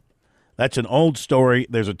 again, that's an old story.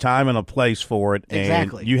 There's a time and a place for it.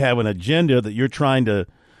 Exactly. And you have an agenda that you're trying to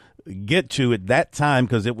get to at that time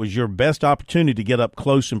because it was your best opportunity to get up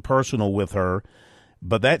close and personal with her.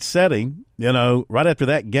 But that setting, right after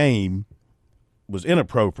that game was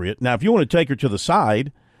inappropriate. Now, if you want to take her to the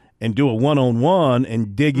side and do a one-on-one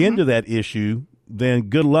and dig into that issue, then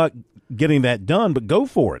good luck getting that done, but go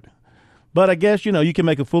for it. But I guess, you can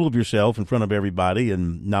make a fool of yourself in front of everybody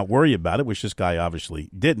and not worry about it, which this guy obviously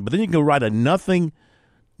didn't. But then you can go write a nothing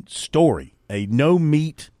story, a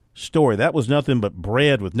no-meat story. That was nothing but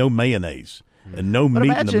bread with no mayonnaise and no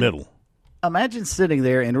meat in the middle. Imagine sitting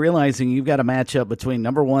there and realizing you've got a matchup between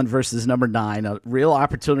number 1 versus number 9, a real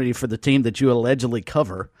opportunity for the team that you allegedly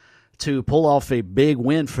cover to pull off a big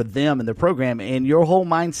win for them and their program. And your whole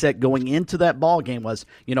mindset going into that ball game was,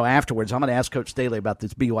 afterwards, I'm going to ask Coach Staley about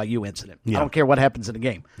this BYU incident. Yeah. I don't care what happens in the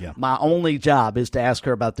game. Yeah. My only job is to ask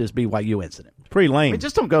her about this BYU incident. Pretty lame.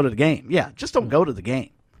 Just don't go to the game. Yeah, just don't go to the game.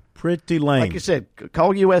 Pretty lame. Like you said,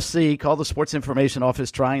 call USC, call the Sports Information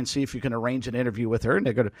Office, try and see if you can arrange an interview with her. And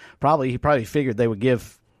they're going to he probably figured they would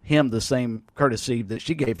give him the same courtesy that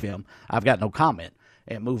she gave him. I've got no comment,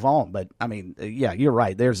 and move on. But, I mean, yeah, you're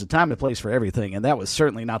right. There's a time and place for everything, and that was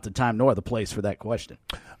certainly not the time nor the place for that question.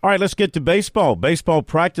 All right, let's get to baseball. Baseball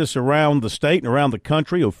practice around the state and around the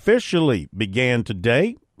country officially began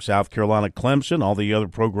today. South Carolina, Clemson, all the other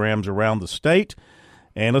programs around the state.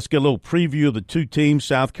 And let's get a little preview of the two teams,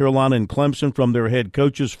 South Carolina and Clemson, from their head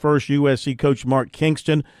coaches. First, USC coach Mark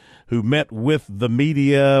Kingston, who met with the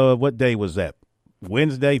media. What day was that?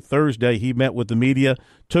 Wednesday, Thursday, he met with the media,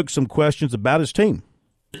 took some questions about his team.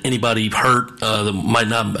 Anybody hurt that might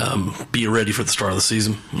not be ready for the start of the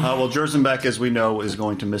season? Well, Jersenbeck, as we know, is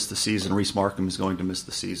going to miss the season. Reese Markham is going to miss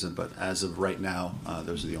the season. But as of right now,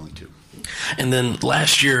 those are the only two. And then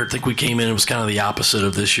last year, I think we came in, it was kind of the opposite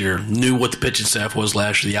of this year. Knew what the pitching staff was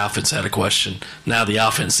last year. The offense had a question. Now the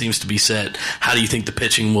offense seems to be set. How do you think the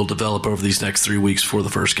pitching will develop over these next 3 weeks for the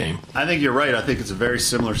first game? I think you're right. I think it's a very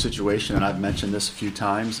similar situation, and I've mentioned this a few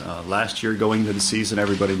times. Last year, going into the season,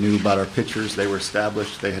 everybody knew about our pitchers. They were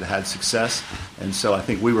established. They had had success. And so I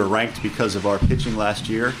think we were ranked because of our pitching last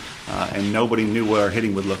year, and nobody knew what our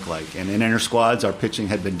hitting would look like. And in inter-squads, our pitching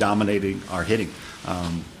had been dominating our hitting.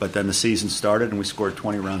 But then the season started, and we scored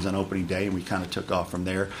 20 runs on opening day, and we kind of took off from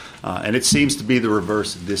there. And it seems to be the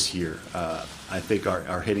reverse this year. I think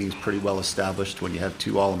our hitting is pretty well established when you have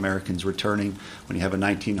two All-Americans returning, when you have a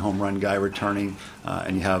 19-home run guy returning,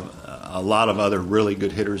 and you have a lot of other really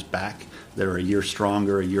good hitters back that are a year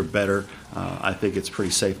stronger, a year better. I think it's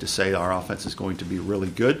pretty safe to say our offense is going to be really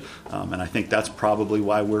good. And I think that's probably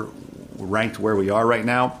why we're ranked where we are right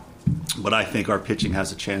now. But I think our pitching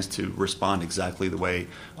has a chance to respond exactly the way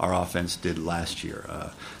our offense did last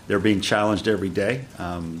year. They're being challenged every day,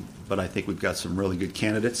 but I think we've got some really good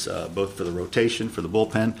candidates, both for the rotation, for the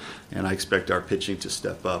bullpen, and I expect our pitching to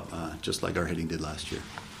step up just like our hitting did last year.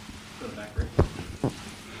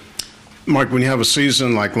 Mark, when you have a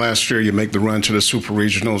season like last year, you make the run to the Super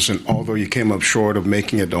Regionals, and although you came up short of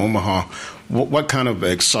making it to Omaha, what kind of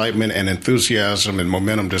excitement and enthusiasm and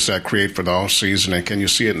momentum does that create for the offseason? And can you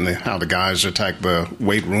see it in how the guys attack the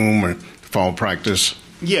weight room or fall practice?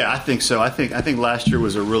 Yeah, I think so. I think last year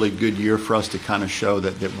was a really good year for us to kind of show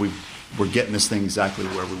that we're getting this thing exactly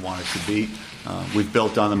where we want it to be. We've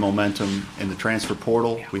built on the momentum in the transfer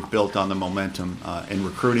portal. We've built on the momentum in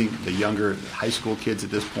recruiting the younger high school kids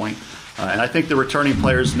at this point. And I think the returning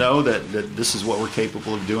players know that this is what we're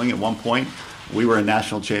capable of doing. At one point, we were a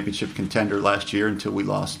national championship contender last year until we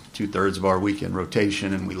lost 2/3 of our weekend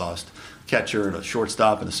rotation, and we lost catcher and a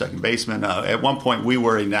shortstop and a second baseman. At one point, we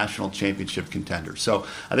were a national championship contender. So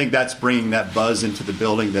I think that's bringing that buzz into the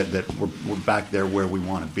building that we're back there where we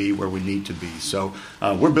want to be, where we need to be. So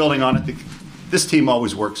we're building on it. This team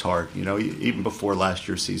always works hard, even before last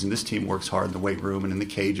year's season. This team works hard in the weight room and in the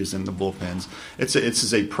cages and the bullpens.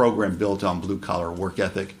 It's a program built on blue-collar work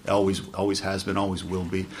ethic. Always has been, always will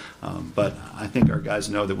be. But I think our guys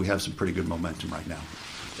know that we have some pretty good momentum right now.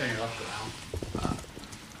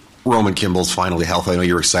 Roman Kimball's finally healthy. I know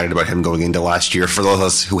you were excited about him going into last year. For those of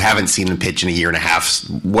us who haven't seen him pitch in a year and a half,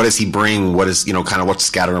 what does he bring? What is, kind of what's the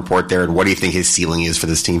scouting report there, and what do you think his ceiling is for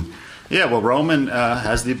this team? Yeah, well, Roman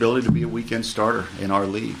has the ability to be a weekend starter in our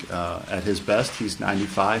league. At his best, he's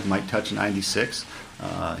 95, might touch 96.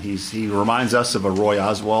 He reminds us of a Roy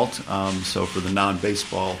Oswalt. So for the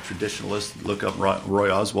non-baseball traditionalist, look up Roy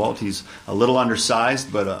Oswalt. He's a little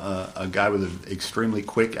undersized, but a guy with an extremely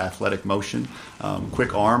quick athletic motion,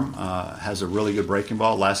 quick arm, has a really good breaking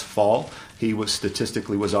ball. Last fall, he was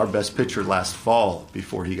statistically our best pitcher last fall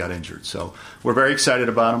before he got injured. So we're very excited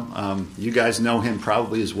about him. You guys know him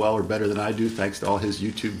probably as well or better than I do, thanks to all his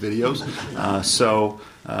YouTube videos.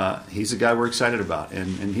 He's a guy we're excited about,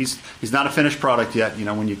 and he's not a finished product yet.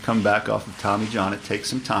 When you come back off of Tommy John, it takes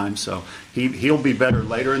some time. So he'll be better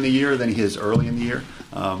later in the year than he is early in the year.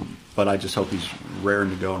 But I just hope he's raring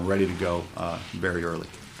to go and ready to go very early.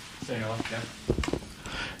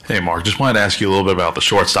 Hey, Mark, just wanted to ask you a little bit about the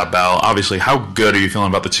shortstop battle. Obviously, how good are you feeling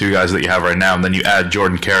about the two guys that you have right now? And then you add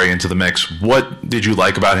Jordan Carey into the mix. What did you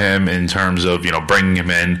like about him in terms of, bringing him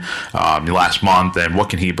in last month, and what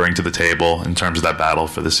can he bring to the table in terms of that battle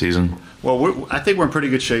for the season? Well, I think we're in pretty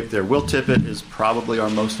good shape there. Will Tippett is probably our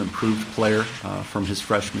most improved player from his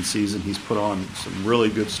freshman season. He's put on some really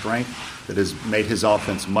good strength that has made his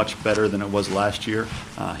offense much better than it was last year.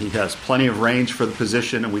 He has plenty of range for the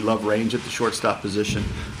position, and we love range at the shortstop position.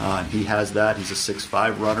 He has that. He's a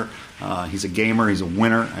 6'5" runner. He's a gamer. He's a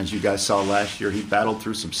winner. As you guys saw last year, he battled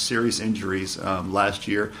through some serious injuries last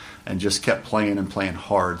year and just kept playing and playing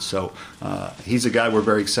hard. So he's a guy we're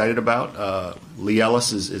very excited about. Lee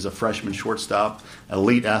Ellis is a freshman shortstop,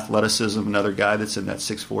 elite athleticism, another guy that's in that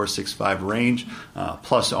 6'4", 6'5" range,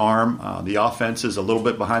 plus arm. The offense is a little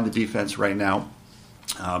bit behind the defense right now.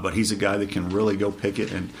 But he's a guy that can really go pick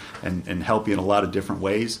it and help you in a lot of different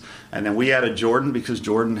ways. And then we added Jordan because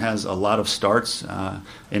Jordan has a lot of starts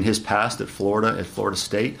in his past at Florida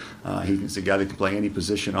State. He's a guy that can play any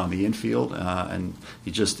position on the infield, and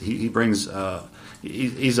he brings.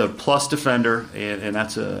 He's a plus defender, and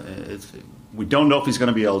we don't know if he's going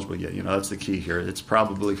to be eligible yet. That's the key here. It's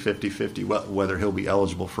probably 50-50 whether he'll be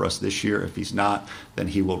eligible for us this year. If he's not, then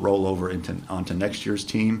he will roll over onto next year's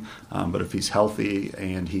team. But if he's healthy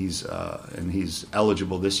and he's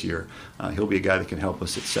eligible this year, he'll be a guy that can help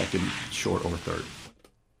us at second, short, or third.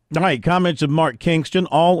 All right, comments of Mark Kingston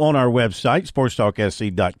all on our website,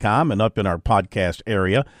 sportstalksc.com, and up in our podcast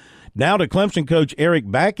area. Now to Clemson coach Eric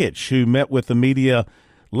Bakich, who met with the media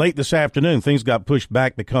late this afternoon. Things got pushed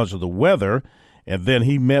back because of the weather, and then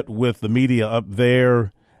he met with the media up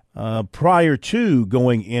there prior to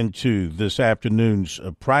going into this afternoon's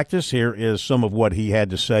practice. Here is some of what he had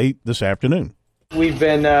to say this afternoon. We've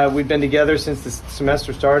been together since the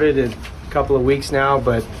semester started, a couple of weeks now,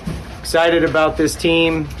 but excited about this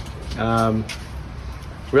team,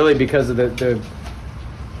 really because of the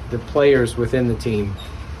players within the team.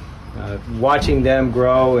 Watching them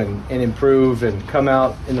grow and improve and come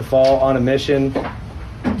out in the fall on a mission,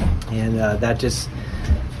 and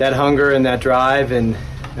that hunger and that drive, and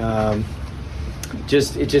it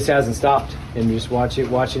just hasn't stopped. And just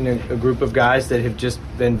watching a group of guys that have just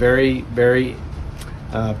been very, very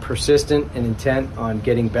persistent and intent on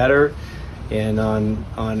getting better and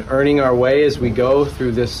on earning our way as we go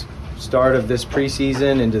through this start of this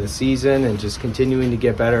preseason into the season, and just continuing to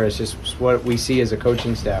get better. It's just what we see as a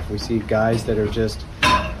coaching staff. We see guys that are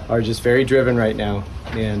just very driven right now,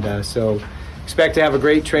 and so expect to have a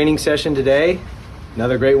great training session today,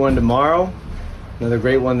 another great one tomorrow, another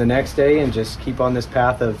great one the next day, and just keep on this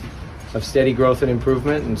path of steady growth and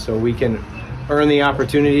improvement, and so we can earn the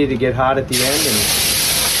opportunity to get hot at the end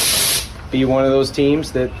and be one of those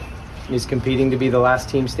teams that is competing to be the last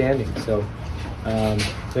team standing. So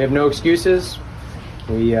we have no excuses.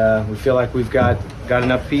 We feel like we've got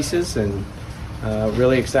enough pieces, and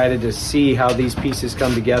really excited to see how these pieces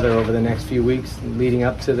come together over the next few weeks leading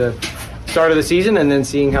up to the start of the season, and then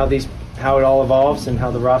seeing how it all evolves and how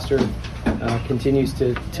the roster continues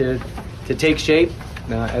to take shape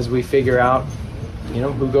as we figure out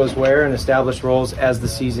who goes where and establish roles as the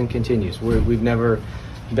season continues. We've never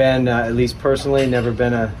been, at least personally, never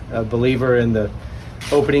been a believer in the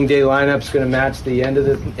opening day lineup's going to match the end of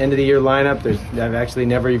the year lineup. I've actually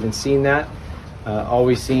never even seen that.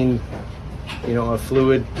 Always seen, a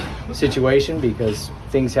fluid situation because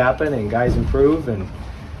things happen and guys improve and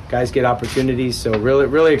guys get opportunities. So really,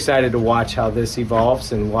 really excited to watch how this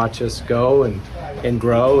evolves and watch us go and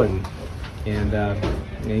grow and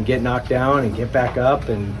get knocked down and get back up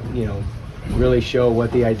and really show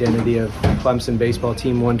what the identity of Clemson baseball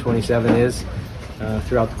team 127 is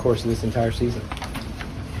throughout the course of this entire season.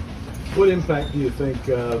 What impact do you think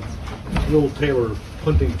Will Taylor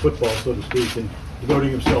punting football, so to speak, and devoting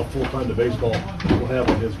himself full-time to baseball will have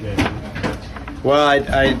on his game? Well,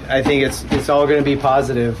 I think it's all going to be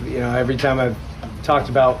positive. Every time I've talked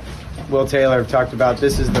about Will Taylor, I've talked about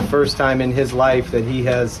this is the first time in his life that he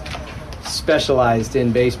has specialized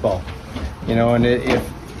in baseball. And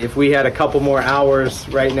if we had a couple more hours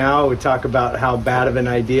right now, we'd talk about how bad of an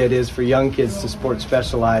idea it is for young kids to sport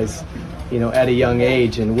specialize at a young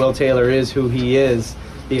age. And Will Taylor is who he is,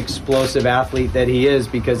 the explosive athlete that he is,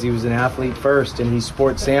 because he was an athlete first, and he's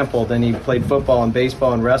sports sampled, and he played football and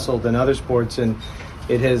baseball and wrestled and other sports, and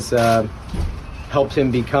it has helped him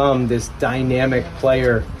become this dynamic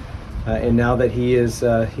player. And now that he is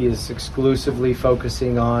exclusively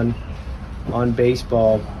focusing on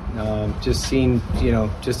baseball, just seeing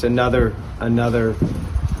just another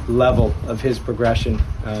level of his progression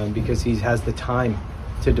because he has the time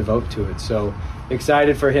to devote to it. So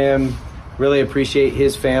excited for him, really appreciate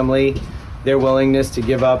his family, their willingness to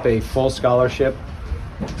give up a full scholarship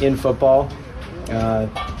in football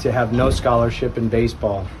to have no scholarship in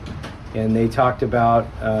baseball. And they talked about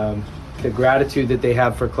the gratitude that they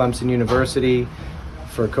have for Clemson University,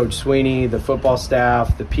 for Coach Sweeney, the football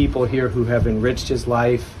staff, the people here who have enriched his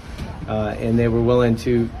life, and they were willing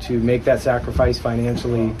to make that sacrifice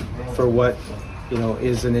financially for what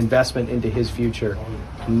is an investment into his future,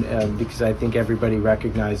 because I think everybody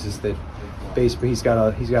recognizes that baseball. He's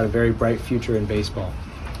got a very bright future in baseball.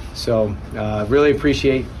 So really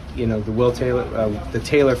appreciate the Will Taylor, the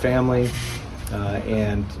Taylor family,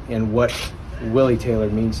 and what Willie Taylor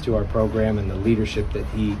means to our program and the leadership that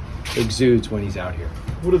he exudes when he's out here.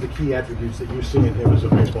 What are the key attributes that you see in him as a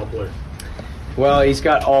baseball player? Well, he's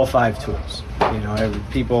got all 5 tools.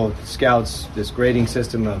 Scouts this grading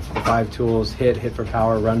system of the 5 tools: hit for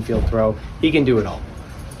power, run, field, throw. He can do it all.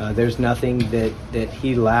 There's nothing that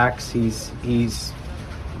he lacks. He's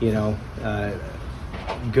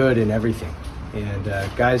good in everything. And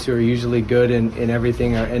guys who are usually good in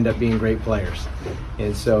everything end up being great players.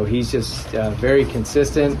 And so he's just very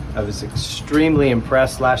consistent. I was extremely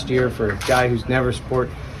impressed last year for a guy who's never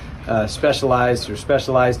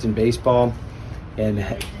specialized in baseball and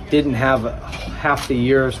didn't have half the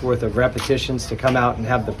year's worth of repetitions to come out and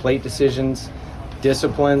have the plate decisions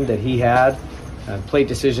discipline that he had. Plate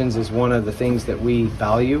decisions is one of the things that we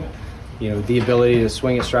value. The ability to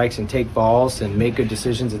swing at strikes and take balls and make good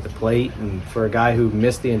decisions at the plate. And for a guy who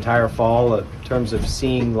missed the entire fall in terms of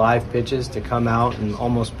seeing live pitches to come out and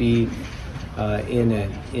almost be in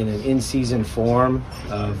an in-season form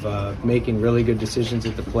of making really good decisions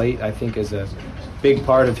at the plate, I think is a big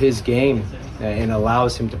part of his game and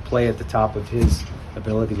allows him to play at the top of his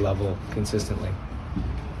ability level consistently.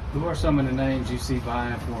 Who are some of the names you see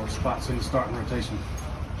vying for spots in the starting rotation?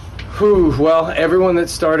 Well, everyone that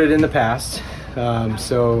started in the past.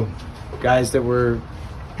 So guys that were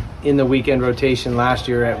in the weekend rotation last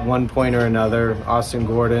year at one point or another: Austin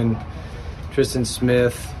Gordon, Tristan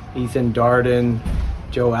Smith, Ethan Darden,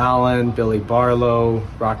 Joe Allen, Billy Barlow,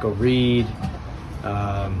 Rocco Reed.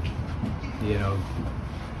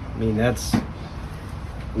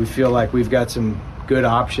 We feel like we've got some good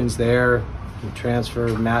options there. We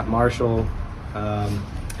transferred Matt Marshall,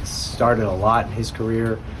 started a lot in his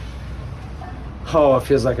career. It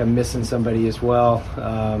feels like I'm missing somebody as well.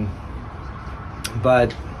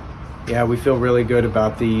 But yeah, we feel really good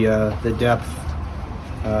about the depth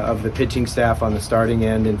of the pitching staff on the starting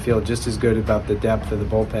end, and feel just as good about the depth of the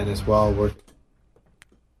bullpen as well.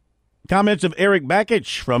 Comments of Eric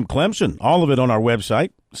Bakich from Clemson. All of it on our website,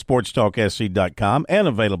 sportstalksc.com, and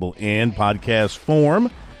available in podcast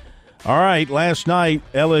form. All right, last night,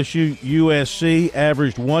 LSU USC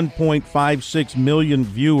averaged 1.56 million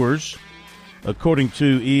viewers, according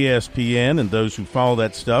to ESPN and those who follow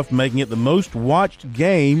that stuff, making it the most watched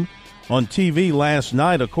game on TV last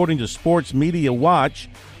night. According to Sports Media Watch,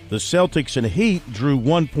 the Celtics and Heat drew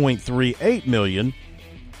 1.38 million.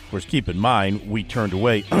 Of course, keep in mind, we turned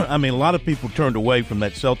away. A lot of people turned away from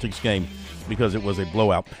that Celtics game because it was a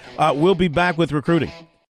blowout. We'll be back with recruiting.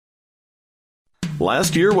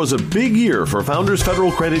 Last year was a big year for Founders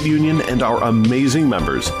Federal Credit Union and our amazing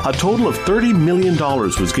members. A total of $30 million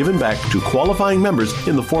was given back to qualifying members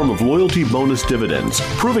in the form of loyalty bonus dividends,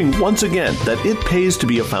 proving once again that it pays to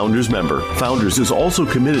be a Founders member. Founders is also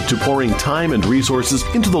committed to pouring time and resources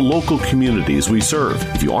into the local communities we serve.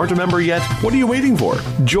 If you aren't a member yet, what are you waiting for?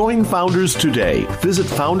 Join Founders today. Visit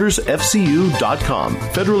foundersfcu.com.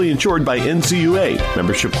 Federally insured by NCUA.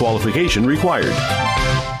 Membership qualification required.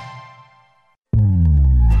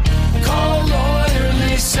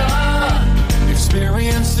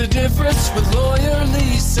 Experience the difference with Lawyer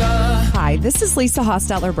Lisa. Hi, this is Lisa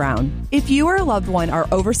Hostetler-Brown. If you or a loved one are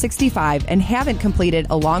over 65 and haven't completed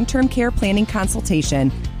a long-term care planning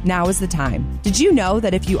consultation, now is the time. Did you know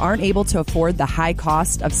that if you aren't able to afford the high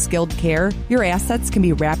cost of skilled care, your assets can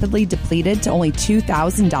be rapidly depleted to only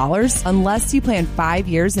 $2,000 unless you plan 5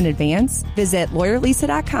 years in advance? Visit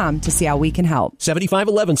lawyerlisa.com to see how we can help.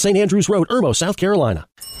 7511 St. Andrews Road, Irmo, South Carolina.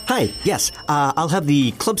 Hi, yes, I'll have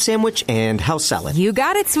the club sandwich and house salad. You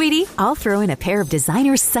got it, sweetie. I'll throw in a pair of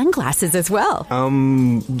designer sunglasses as well.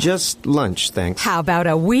 Just lunch, thanks. How about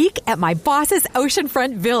a week at my boss's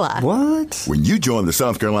oceanfront villa? What? When you join the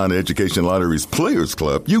South Carolina Education Lottery's Players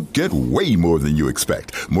Club, you get way more than you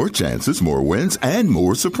expect. More chances, more wins, and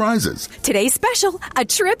more surprises. Today's special, a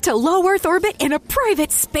trip to low Earth orbit in a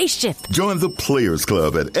private spaceship. Join the Players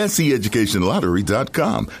Club at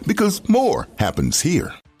seeducationlottery.com because more happens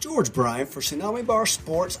here. George Bryant for Tsunami Bar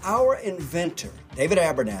Sports. Our inventor, David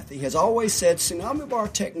Abernathy, has always said Tsunami Bar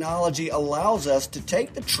technology allows us to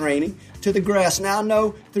take the training to the grass. Now I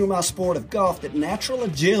know through my sport of golf that natural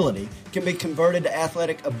agility can be converted to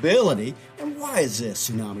athletic ability. And why is this,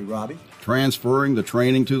 Tsunami Robbie? Transferring the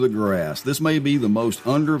training to the grass. This may be the most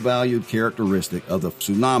undervalued characteristic of the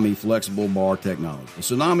Tsunami flexible bar technology. The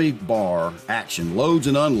Tsunami bar action loads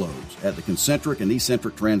and unloads at the concentric and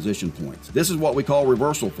eccentric transition points. This is what we call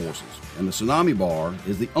reversal forces, and the Tsunami bar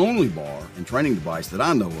is the only bar and training device that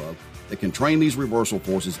I know of that can train these reversal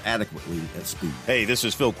forces adequately at speed. Hey, this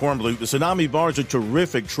is Phil Kornblut. The Tsunami Bar is a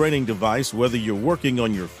terrific training device, whether you're working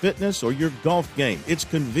on your fitness or your golf game. It's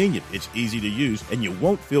convenient, it's easy to use, and you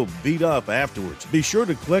won't feel beat up afterwards. Be sure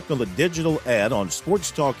to click on the digital ad on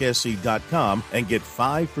SportsTalkSC.com and get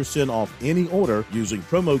 5% off any order using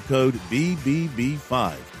promo code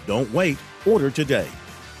BBB5. Don't wait. Order today.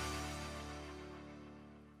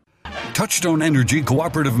 Touchstone Energy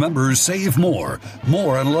Cooperative members save more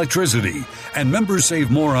on electricity, and members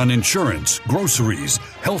save more on insurance, groceries,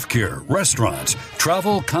 healthcare, restaurants,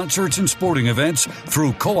 travel, concerts, and sporting events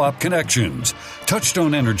through Co-op Connections.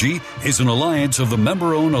 Touchstone Energy is an alliance of the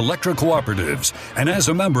member-owned electric cooperatives, and as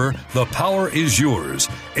a member, the power is yours.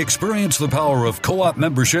 Experience the power of Co-op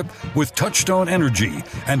membership with Touchstone Energy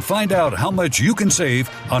and find out how much you can save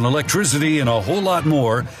on electricity and a whole lot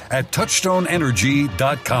more at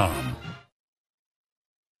touchstoneenergy.com.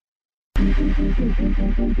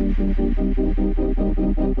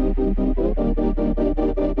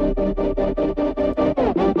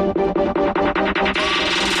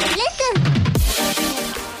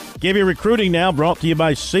 Give you recruiting now, brought to you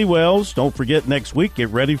by Seawells. Don't forget, next week, get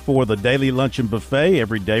ready for the daily luncheon buffet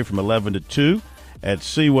every day from 11 to 2 at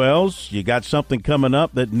Seawells. You got something coming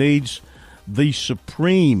up that needs the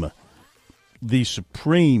supreme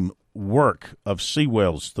work of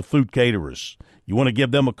Seawells, the food caterers. You want to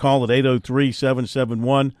give them a call at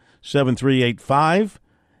 803-771-7385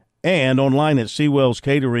 and online at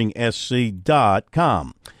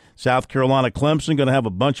SeawellsCateringSC.com. South Carolina Clemson going to have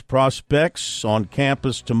a bunch of prospects on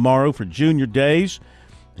campus tomorrow for junior days.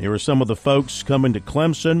 Here are some of the folks coming to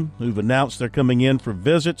Clemson who've announced they're coming in for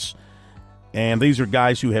visits. And these are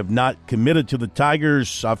guys who have not committed to the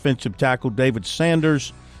Tigers. Offensive tackle David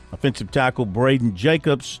Sanders, offensive tackle Braden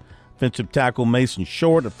Jacobs, offensive tackle Mason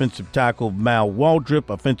Short, offensive tackle Mal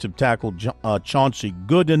Waldrop, offensive tackle Chauncey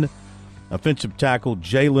Gooden, offensive tackle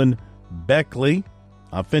Jalen Beckley,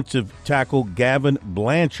 offensive tackle Gavin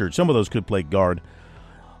Blanchard. Some of those could play guard.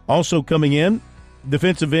 Also coming in,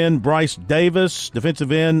 defensive end Bryce Davis,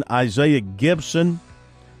 defensive end Isaiah Gibson,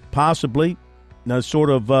 possibly. Now, sort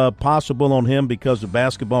of possible on him because of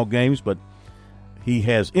basketball games, but he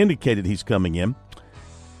has indicated he's coming in.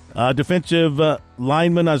 Defensive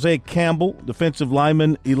lineman Isaiah Campbell, defensive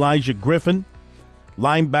lineman Elijah Griffin,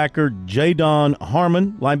 linebacker Jadon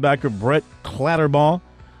Harmon, linebacker Brett Clatterbaugh,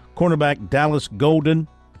 cornerback Dallas Golden,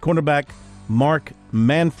 cornerback Mark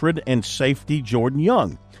Manfred, and safety Jordan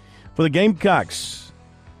Young. For the Gamecocks,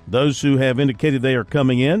 those who have indicated they are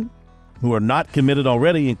coming in, who are not committed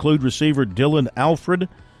already, include receiver Dylan Alfred,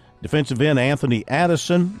 defensive end Anthony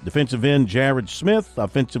Addison, defensive end Jared Smith,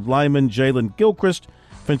 offensive lineman Jalen Gilchrist,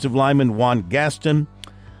 offensive lineman Juan Gaston,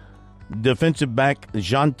 defensive back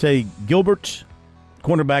Jante Gilbert,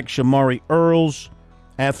 cornerback Shamari Earls,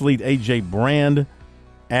 athlete A.J. Brand,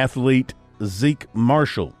 athlete Zeke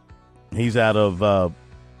Marshall. He's out of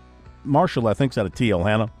Marshall, I think, is out of T.L.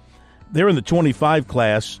 Hanna. They're in the 25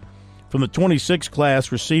 class. From the 26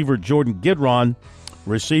 class, receiver Jordan Gidron,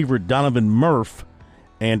 receiver Donovan Murph,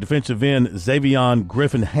 and defensive end Xavion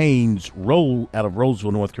Griffin Haynes, roll out of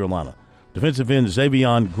Roseville, North Carolina. Defensive end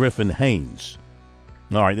Xavion Griffin Haynes.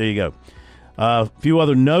 All right, there you go. A few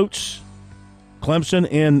other notes. Clemson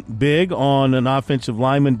in big on an offensive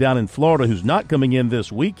lineman down in Florida who's not coming in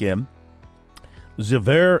this weekend.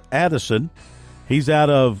 Xavier Addison. He's out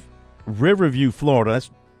of Riverview, Florida.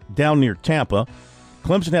 That's down near Tampa.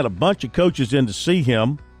 Clemson had a bunch of coaches in to see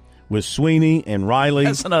him with Sweeney and Riley.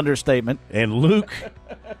 That's an understatement. And Luke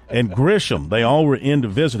and Grisham. They all were in to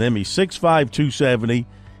visit him. He's 6'5", 270.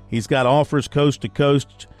 He's got offers coast to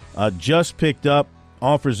coast. Just picked up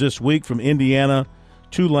offers this week from Indiana,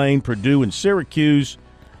 Tulane, Purdue, and Syracuse.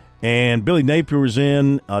 And Billy Napier is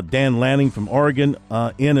in. Dan Lanning from Oregon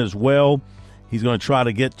in as well. He's going to try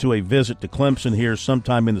to get to a visit to Clemson here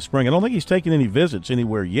sometime in the spring. I don't think he's taken any visits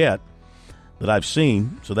anywhere yet that I've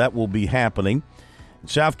seen, so that will be happening.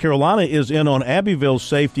 South Carolina is in on Abbeville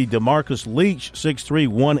safety DeMarcus Leach, 6'3",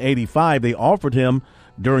 185. They offered him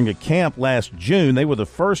during a camp last June. They were the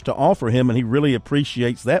first to offer him, and he really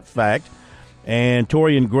appreciates that fact. And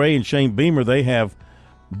Torian Gray and Shane Beamer, they have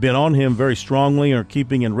been on him very strongly and are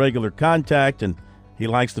keeping in regular contact, and he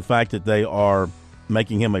likes the fact that they are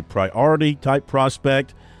making him a priority-type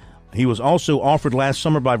prospect. He was also offered last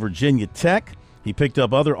summer by Virginia Tech. He picked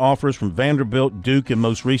up other offers from Vanderbilt, Duke, and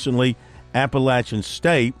most recently Appalachian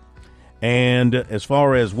State. And as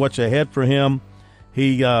far as what's ahead for him,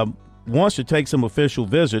 he wants to take some official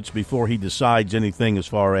visits before he decides anything as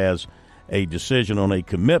far as a decision on a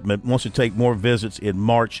commitment. Wants to take more visits in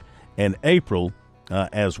March and April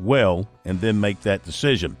as well, and then make that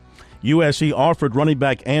decision. USC offered running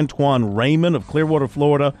back Antoine Raymond of Clearwater,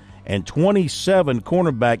 Florida, and 27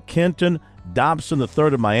 cornerback Kenton Dobson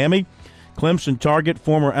III of Miami. Clemson target,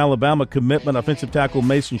 former Alabama commitment offensive tackle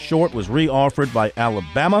Mason Short was re-offered by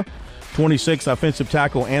Alabama. 26 offensive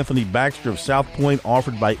tackle Anthony Baxter of South Point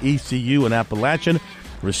offered by ECU and Appalachian.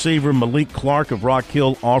 Receiver Malik Clark of Rock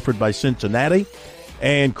Hill offered by Cincinnati.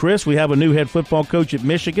 And, Chris, we have a new head football coach at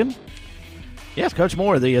Michigan. Yes, Coach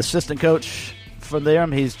Moore, the assistant coach for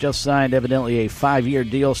them. He's just signed, evidently, a 5-year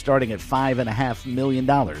deal starting at $5.5 million.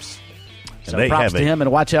 So props to him,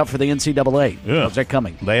 and watch out for the NCAA. Yeah, they're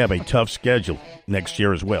coming. They have a tough schedule next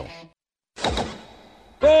year as well. 4.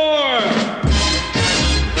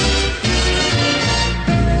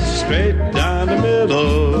 Straight down the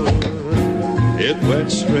middle. It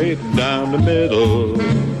went straight down the middle.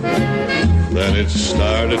 Then it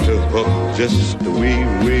started to hook just a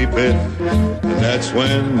wee bit. And that's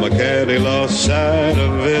when my caddy lost sight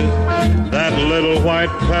of it. That little white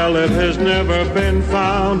pellet has never been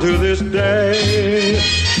found to this day.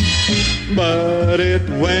 But it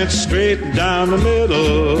went straight down the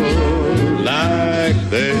middle, like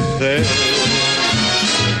they say.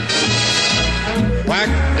 Whack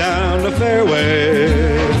down the fairway.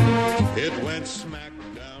 It went smack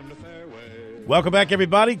down the fairway. Welcome back,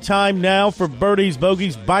 everybody. Time now for Birdies,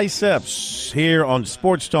 Bogeys, Biceps here on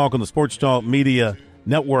Sports Talk on the Sports Talk Media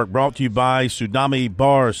Network, brought to you by Tsunami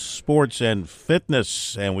Bar Sports and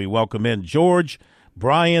Fitness. And we welcome in George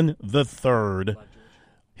Bryan III.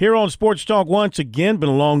 Here on Sports Talk once again, been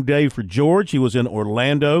a long day for George. He was in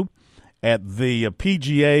Orlando at the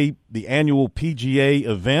PGA, the annual PGA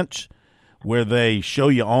event, where they show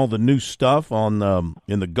you all the new stuff on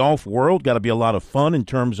in the golf world. Got to be a lot of fun in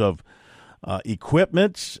terms of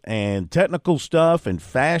equipment and technical stuff and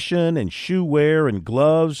fashion and shoe wear and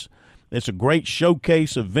gloves. It's a great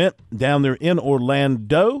showcase event down there in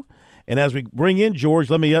Orlando. And as we bring in George,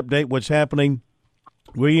 let me update what's happening.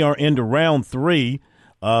 We are into round 3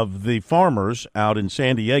 of the Farmers out in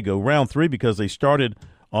San Diego. Round 3 because they started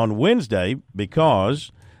on Wednesday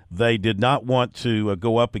because they did not want to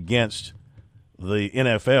go up against the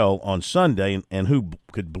NFL on Sunday, and who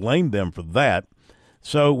could blame them for that?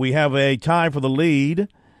 So we have a tie for the lead.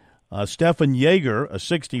 Stefan Yeager, a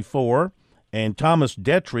 64, and Thomas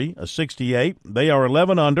Detry, a 68. They are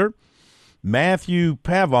 11 under. Matthew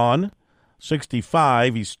Pavon,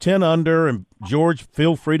 65. He's 10 under. And George,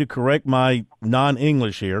 feel free to correct my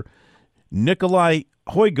non-English here. Nikolai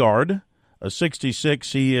Højgaard, a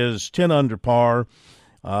 66. He is 10 under par.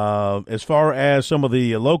 As far as some of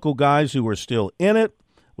the local guys who are still in it,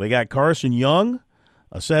 we got Carson Young,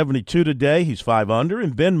 a 72 today. He's 5 under.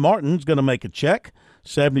 And Ben Martin's going to make a check.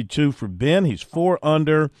 72 for Ben. He's 4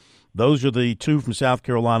 under. Those are the two from South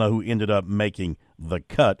Carolina who ended up making the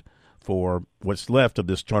cut for what's left of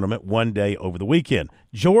this tournament one day over the weekend.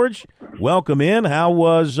 George, welcome in. How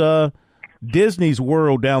was Disney's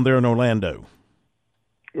World down there in Orlando?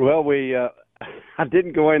 Well, I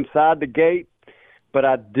didn't go inside the gate, but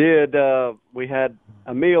I did. We had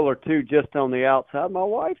a meal or two just on the outside. My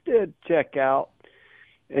wife did check out,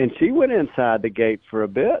 and she went inside the gate for a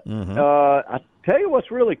bit. Mm-hmm. I tell you what's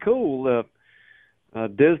really cool.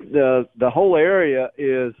 The whole area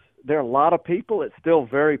is, there are a lot of people. It's still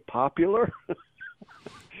very popular.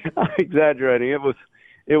 I'm exaggerating. It was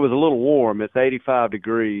a little warm. It's 85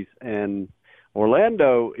 degrees, and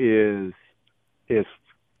Orlando is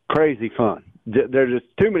crazy fun. There's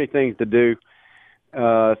just too many things to do.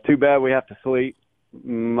 It's too bad we have to sleep.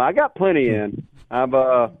 I got plenty in. I've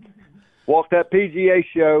walked that PGA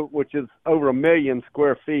show, which is over 1 million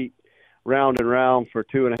square feet, round and round for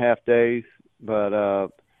 2.5 days. But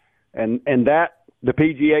and that the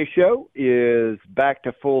PGA show is back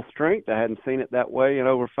to full strength. I hadn't seen it that way in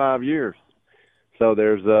over 5 years. So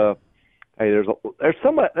there's so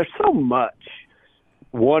much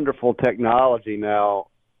wonderful technology now.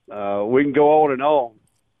 We can go on and on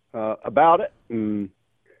about it. And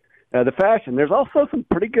the fashion. There's also some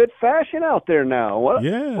pretty good fashion out there now. What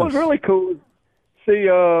was really cool, see,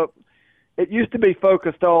 it used to be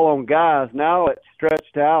focused all on guys. Now it's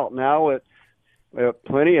stretched out. Now it's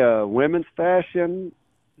plenty of women's fashion,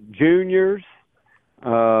 juniors,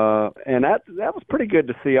 and that was pretty good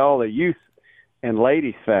to see all the youth and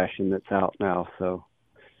ladies fashion that's out now. So,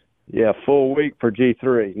 yeah, full week for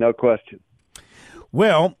G3, no question.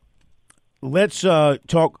 Well, let's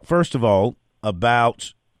talk first of all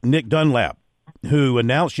about Nick Dunlap, who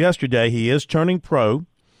announced yesterday he is turning pro.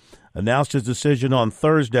 Announced his decision on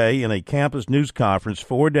Thursday in a campus news conference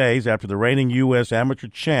 4 days after the reigning U.S. amateur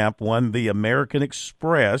champ won the American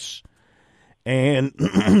Express. And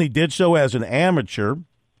he did so as an amateur.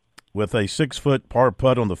 with a 6-foot par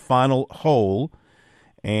putt on the final hole,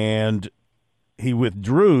 and he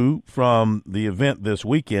withdrew from the event this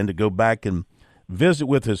weekend to go back and visit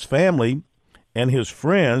with his family and his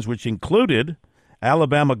friends, which included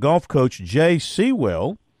Alabama golf coach Jay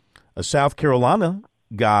Sewell, a South Carolina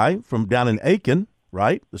guy from down in Aiken,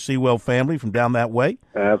 right? The Sewell family from down that way.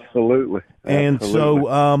 Absolutely. And so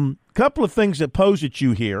a couple of things that pose at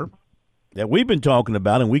you here that we've been talking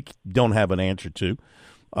about and we don't have an answer to.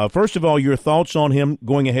 First of all, your thoughts on him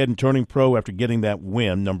going ahead and turning pro after getting that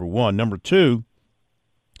win, number one. Number two,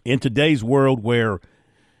 in today's world where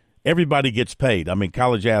everybody gets paid, I mean,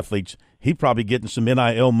 college athletes, he probably getting some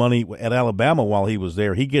NIL money at Alabama while he was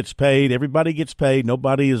there. He gets paid. Everybody gets paid.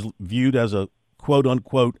 Nobody is viewed as a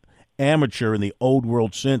quote-unquote amateur in the old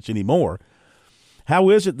world sense anymore. How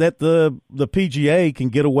is it that the PGA can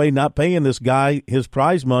get away not paying this guy his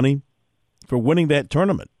prize money for winning that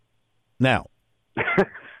tournament? Now,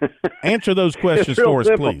 answer those questions for us,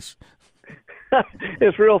 simple. please.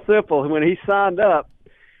 It's real simple. When he signed up,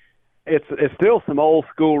 it's still some old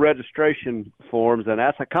school registration forms, and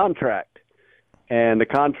that's a contract. And the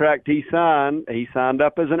contract he signed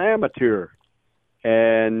up as an amateur.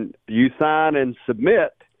 And you sign and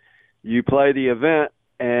submit, you play the event,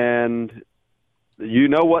 and you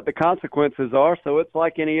know what the consequences are, so it's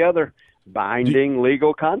like any other binding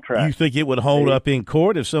legal contract. You think it would hold up in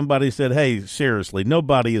court if somebody said, hey, seriously,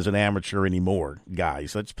 nobody is an amateur anymore,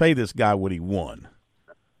 guys. Let's pay this guy what he won.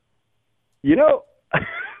 You know,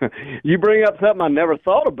 you bring up something I never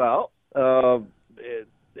thought about,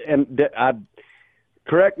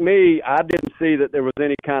 correct me, I didn't see that there was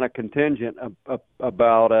any kind of contingent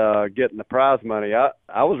about getting the prize money.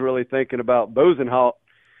 I was really thinking about Bosenholt.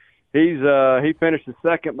 He finishes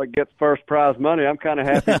second but gets first prize money. I'm kind of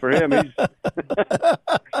happy for him.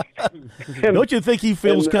 Don't you think he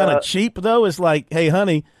feels kind of cheap, though? It's like, hey,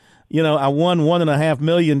 honey, you know, I won $1.5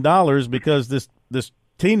 million because this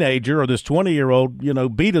teenager or this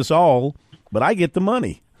 20-year-old, beat us all, but I get the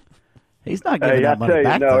money. He's not giving that money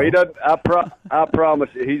back. No, he doesn't. I promise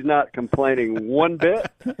you, he's not complaining one bit.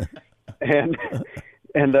 And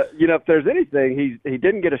if there's anything, he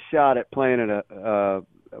didn't get a shot at playing at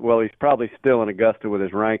well, he's probably still in Augusta with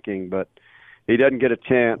his ranking, but he doesn't get a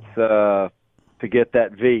chance to get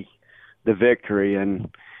that the victory. And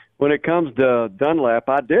when it comes to Dunlap,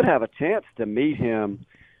 I did have a chance to meet him.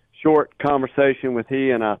 Short conversation with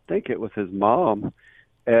he and I think it was his mom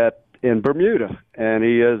in Bermuda, and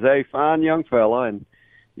he is a fine young fella. And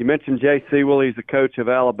you mentioned Jay Sewell. He's the coach of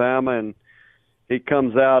Alabama, and he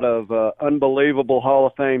comes out of unbelievable Hall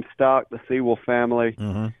of Fame stock. The Sewell family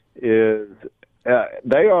is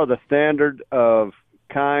they are the standard of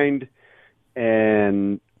kind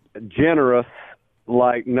and generous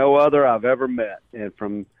like no other I've ever met. And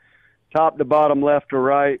from top to bottom, left to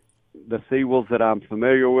right, the Sewells that I'm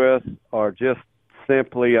familiar with are just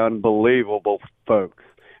simply unbelievable folks.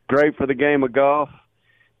 Great for the game of golf.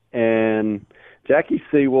 And Jackie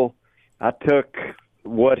Sewell, I took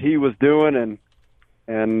what he was doing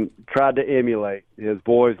and tried to emulate. His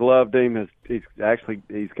boys loved him. He's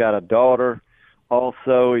got a daughter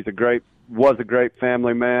also. Was a great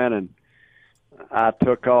family man, and I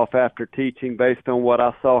took off after teaching based on what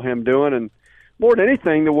I saw him doing, and more than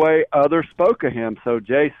anything, the way others spoke of him. So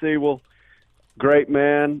Jay Sewell, great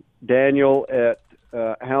man. Daniel at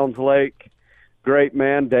Hounds Lake, great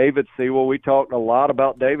man. David Sewell, we talked a lot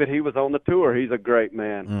about David. He was on the tour. He's a great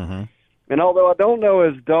man. Mm-hmm. And although I don't know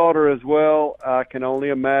his daughter as well, I can only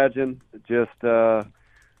imagine just the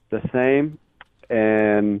same.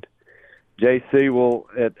 And Jay Sewell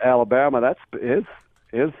at Alabama, that's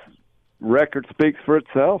his record speaks for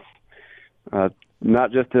itself.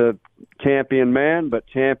 Not just a champion man, but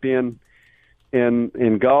champion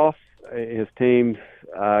in golf. His teams,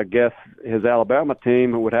 I guess his Alabama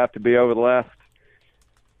team would have to be over the last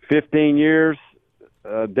 15 years,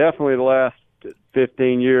 definitely the last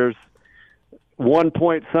 15 years, 1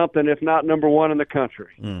 point something, if not number one in the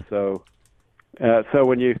country. So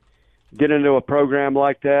when you get into a program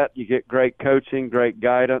like that, you get great coaching, great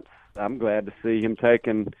guidance. I'm glad to see him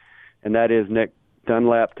taking, and that is Nick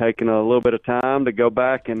Dunlap, taking a little bit of time to go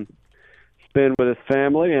back and spend with his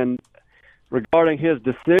family. And regarding his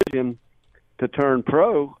decision to turn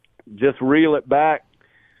pro, just reel it back,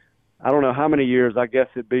 I don't know how many years, I guess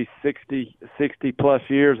it'd be 60 plus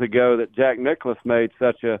years ago that Jack Nicklaus made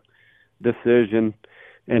such a decision.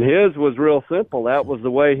 And his was real simple. That was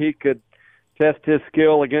the way he could test his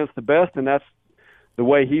skill against the best, and that's the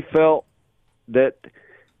way he felt that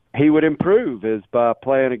he would improve, is by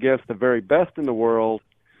playing against the very best in the world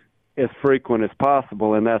as frequent as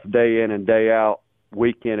possible, and that's day in and day out,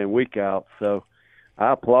 week in and week out. So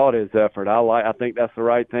I applaud his effort. I think that's the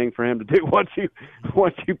right thing for him to do. Once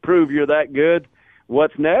you prove you're that good,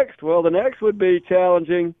 what's next? Well, the next would be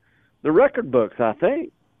challenging the record books, I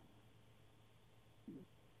think.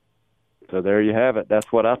 So there you have it.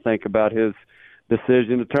 That's what I think about his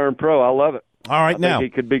decision to turn pro. I love it. All right, I think he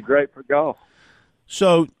could be great for golf.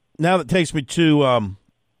 So now that takes me to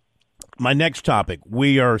my next topic.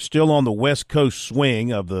 We are still on the West Coast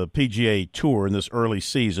swing of the PGA Tour in this early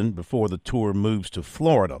season before the tour moves to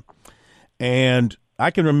Florida. And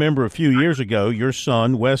I can remember a few years ago, your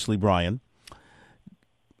son, Wesley Bryan,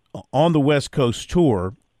 on the West Coast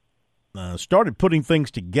Tour, started putting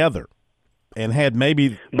things together and had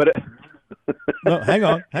maybe – No, hang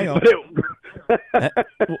on. Hang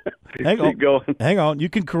on. You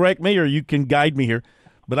can correct me or you can guide me here.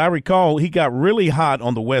 But I recall he got really hot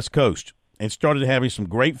on the West Coast and started having some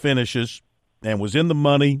great finishes and was in the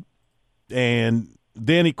money. And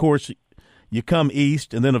then, of course, you come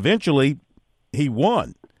east, and then eventually he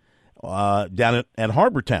won down at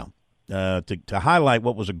Harbortown to highlight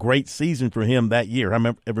what was a great season for him that year,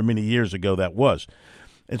 however many years ago that was.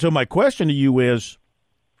 And so my question to you is,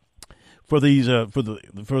 for these for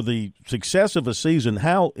the success of a season,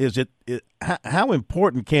 how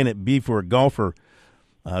important can it be for a golfer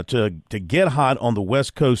to get hot on the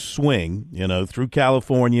West Coast swing, through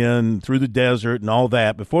California and through the desert and all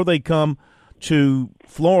that, before they come to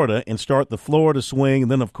Florida and start the Florida swing?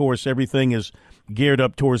 And then, of course, everything is geared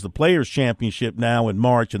up towards the Players' Championship now in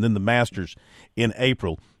March and then the Masters in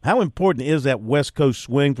April. How important is that West Coast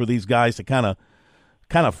swing for these guys to kind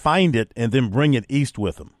of find it and then bring it east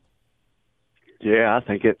with them? Yeah, I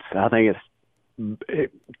think it's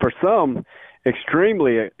for some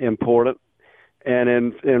extremely important.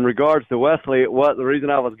 And in regards to Wesley, the reason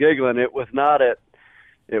I was giggling, it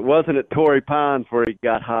wasn't at Torrey Pines where he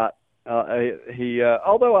got hot.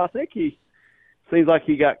 Although I think he seems like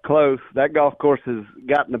he got close. That golf course has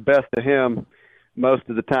gotten the best of him most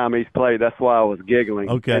of the time he's played. That's why I was giggling.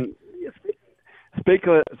 Okay. And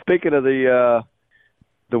speaking of the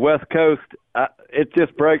West Coast, it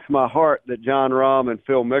just breaks my heart that John Rahm and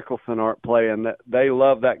Phil Mickelson aren't playing. They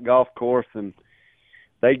love that golf course, and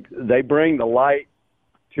they bring the light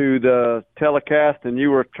to the telecast, and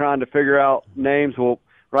you were trying to figure out names. Well,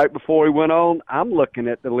 right before we went on, I'm looking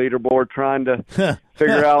at the leaderboard trying to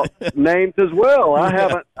figure out names as well.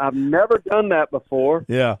 I've never done that before.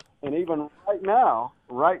 Yeah. And even right now,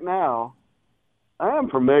 I am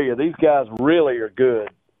familiar. These guys really are good.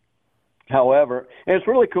 However, and it's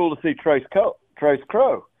really cool to see Trace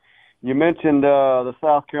Crow. You mentioned the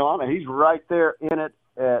South Carolina. He's right there in it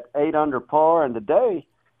at 8 under par, and today,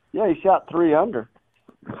 he shot 3 under.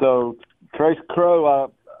 So Trace Crow,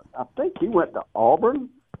 I think he went to Auburn,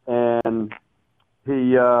 and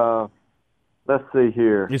he let's see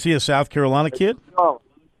here. Is he a South Carolina kid?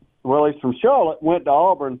 Well, he's from Charlotte, went to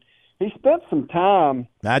Auburn. He spent some time.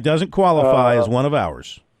 That doesn't qualify as one of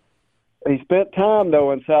ours. He spent time,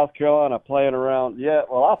 though, in South Carolina playing around. Yeah,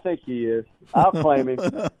 well, I think he is. I'll claim him.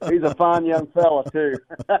 He's a fine young fella, too.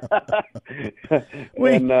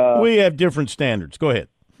 We have different standards. Go ahead.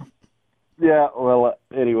 Yeah, well,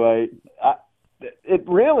 anyway,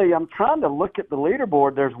 I'm trying to look at the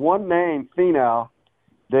leaderboard. There's one name, Finau,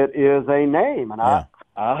 that is a name, and I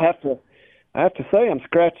have to say I'm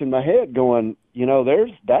scratching my head going,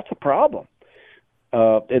 that's a problem.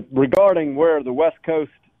 Regarding where the West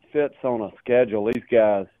Coast fits on a schedule, these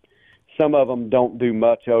guys, some of them don't do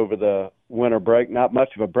much over the winter break, not much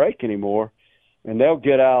of a break anymore, and they'll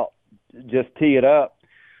get out, just tee it up,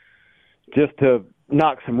 just to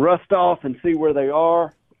knock some rust off and see where they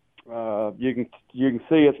are. You can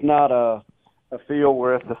see it's not a field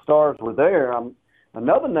where if the stars were there.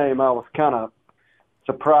 Another name I was kind of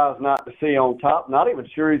surprised not to see on top, not even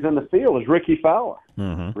sure he's in the field, is Ricky Fowler.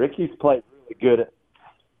 Mm-hmm. Ricky's played really good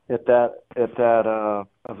at that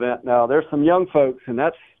event. Now there's some young folks, and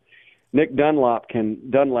that's Nick Dunlap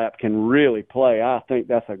can really play. I think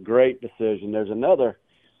that's a great decision. There's another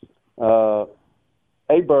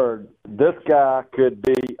A-Bird. This guy could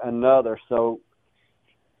be another. So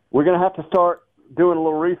we're going to have to start doing a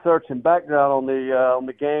little research and background on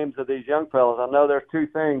the games of these young fellas. I know there's two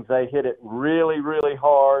things: they hit it really, really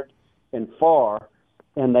hard and far,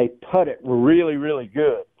 and they putt it really, really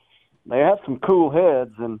good. They have some cool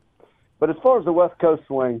heads, but as far as the West Coast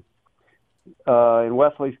swing, in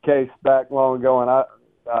Wesley's case back long ago, and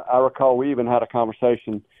I recall we even had a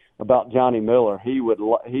conversation about Johnny Miller. He would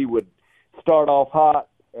start off hot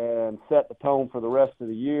and set the tone for the rest of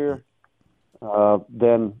the year.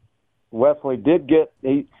 Then Wesley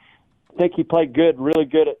I think he played really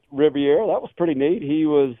good at Riviera. That was pretty neat. He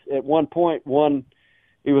was at one point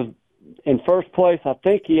he was in first place. I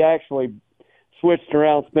think he actually switched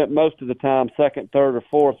around, spent most of the time second, third, or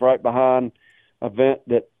fourth, right behind an event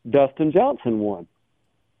that Dustin Johnson won.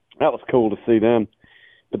 That was cool to see them.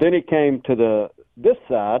 But then he came to this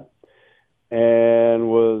side and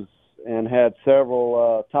had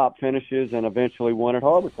several top finishes and eventually won at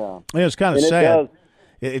Harbor Town. Yeah, it's kind of sad.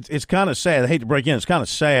 It's kind of sad. I hate to break in. It's kind of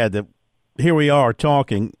sad that here we are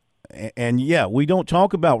talking, and yeah, we don't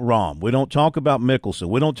talk about Rahm. We don't talk about Mickelson.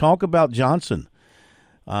 We don't talk about Johnson.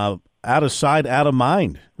 Out of sight, out of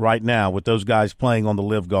mind right now with those guys playing on the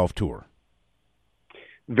LIV Golf Tour.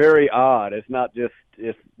 Very odd. It's not just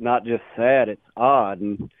sad. It's odd,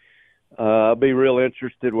 and I'll be real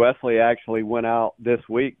interested. Wesley actually went out this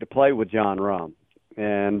week to play with John Rahm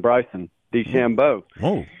and Bryson DeChambeau.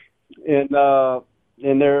 Oh,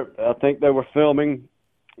 and I think they were filming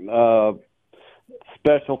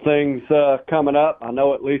special things coming up. I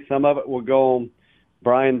know at least some of it will go on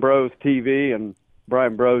Brian Bro's TV and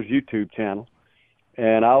Brian Bro's YouTube channel,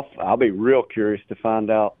 and I'll be real curious to find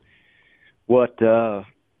out what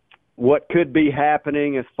could be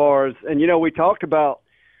happening as far as, and we talked about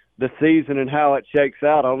the season and how it shakes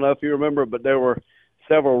out. I don't know if you remember, but there were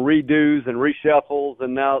several redos and reshuffles,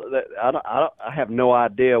 and now that I have no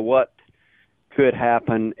idea what could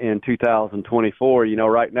happen in 2024.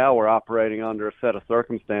 Right now we're operating under a set of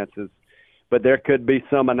circumstances, but there could be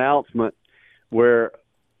some announcement where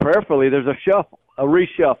prayerfully there's a shuffle, a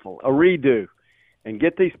reshuffle, a redo, and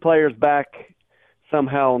get these players back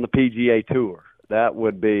somehow on the PGA Tour. That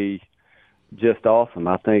would be just awesome.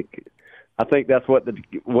 I think that's what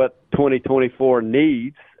 2024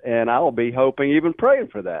 needs, and I'll be hoping, even praying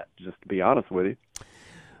for that, just to be honest with you.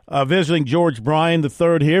 Visiting George Bryan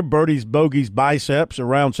III here, Birdies, Bogies, Biceps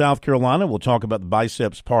around South Carolina. We'll talk about the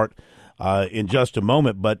biceps part in just a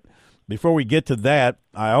moment. But before we get to that,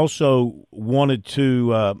 I also wanted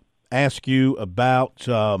to ask you about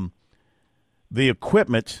the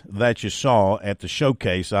equipment that you saw at the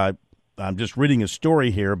showcase. I'm just reading a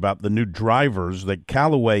story here about the new drivers that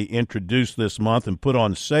Callaway introduced this month and put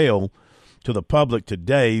on sale to the public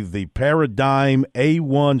today, the Paradigm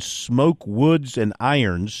A1 Smoke Woods and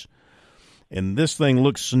Irons. And this thing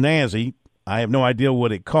looks snazzy. I have no idea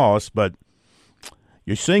what it costs, but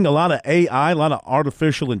you're seeing a lot of AI, a lot of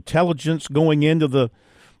artificial intelligence going into the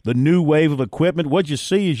new wave of equipment. What'd you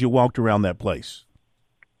see as you walked around that place?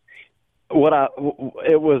 It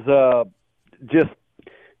was just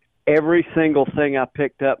every single thing I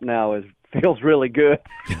picked up now feels really good.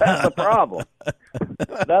 That's a problem.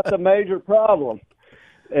 That's a major problem.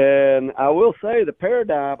 And I will say the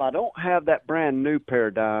Paradigm, I don't have that brand new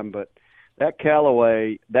Paradigm, but that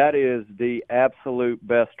Callaway, that is the absolute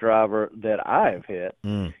best driver that I have hit.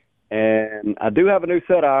 And I do have a new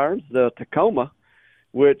set of irons, the Tacoma,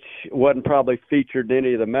 which wasn't probably featured in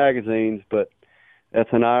any of the magazines, but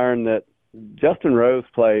that's an iron that Justin Rose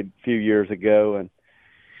played a few years ago, and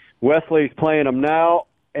Wesley's playing them now.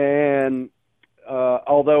 And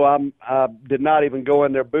although I did not even go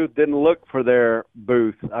in their booth, didn't look for their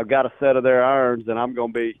booth, I've got a set of their irons, and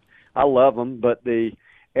I love them. But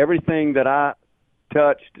everything that I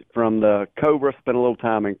touched, from the Cobra, spent a little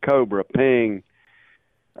time in Cobra, Ping,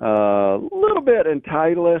 a little bit in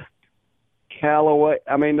Titleist, Callaway.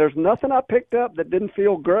 I mean, there's nothing I picked up that didn't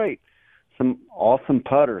feel great. Some awesome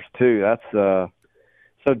putters too. That's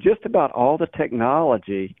so just about all the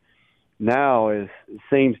technology now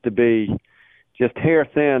seems to be just hair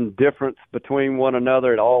thin difference between one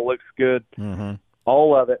another. It all looks good. Mm-hmm.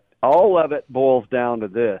 All of it boils down to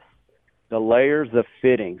this: the layers of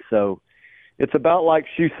fitting. So it's about like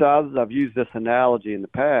shoe sizes. I've used this analogy in the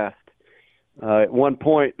past. At one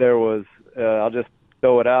point there was, I'll just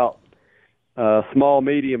throw it out, small,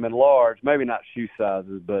 medium, and large. Maybe not shoe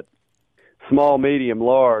sizes, but small, medium,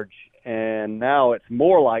 large. And now it's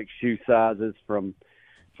more like shoe sizes from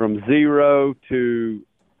 0 to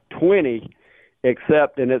 20,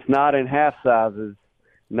 except, and it's not in half sizes,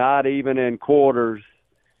 not even in quarters,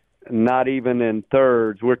 not even in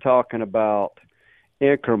thirds. We're talking about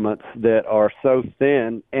increments that are so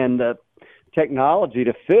thin, and the technology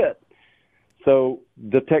to fit. So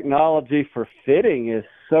the technology for fitting is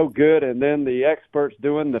so good, and then the experts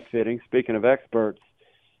doing the fitting. Speaking of experts,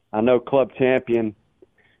 I know Club Champion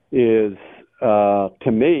is,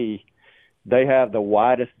 to me, they have the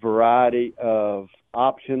widest variety of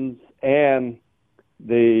options, and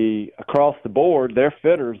across the board, their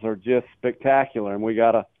fitters are just spectacular.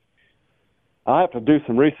 And I have to do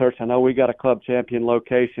some research. I know we got a Club Champion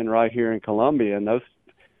location right here in Columbia, and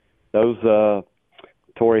those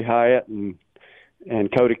Torrey Hyatt and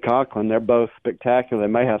Cody Conklin, they're both spectacular.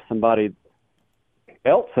 They may have somebody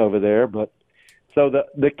else over there, but So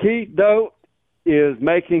the key, though, is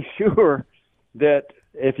making sure that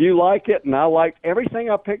if you like it, and I like everything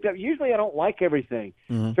I picked up. Usually I don't like everything.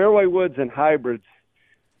 Mm-hmm. Fairway woods and hybrids,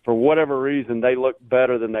 for whatever reason, they look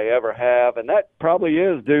better than they ever have, and that probably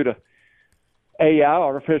is due to AI,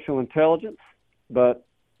 artificial intelligence. But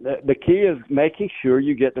the key is making sure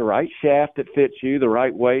you get the right shaft that fits you, the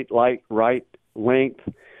right weight, right length,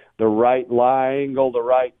 the right lie angle, the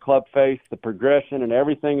right club face, the progression, and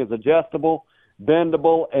everything is adjustable,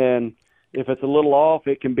 bendable, and if it's a little off,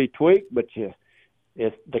 it can be tweaked, but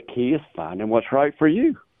the key is finding what's right for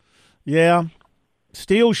you. Yeah.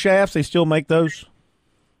 Steel shafts, they still make those?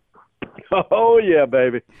 Oh, yeah,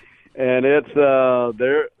 baby. And it's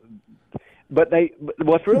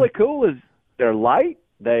what's really cool is they're light.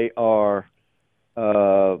 They are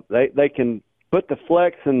they can put the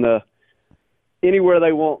flex in anywhere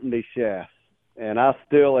they want in these shafts. And I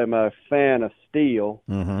still am a fan of steel.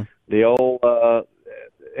 Mm-hmm. The old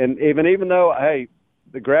and even though, hey,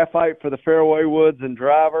 the graphite for the fairway woods and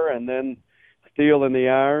driver, and then steel in the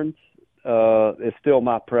irons is still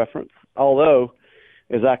my preference. Although,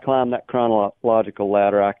 as I climb that chronological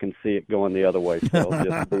ladder, I can see it going the other way still,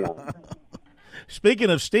 just to be honest. Speaking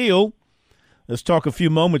of steel, let's talk a few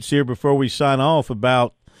moments here before we sign off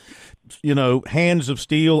about, hands of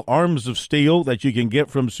steel, arms of steel that you can get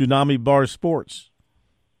from Tsunami Bar Sports.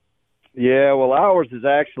 Yeah, well, ours is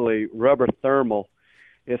actually rubber thermal.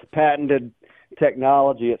 It's patented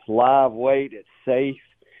technology. It's live weight. It's safe.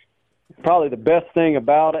 Probably the best thing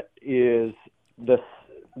about it is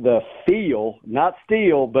the feel, not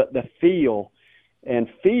steel, but the feel. And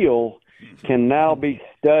feel can now be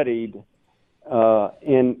studied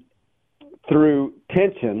through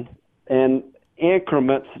tension and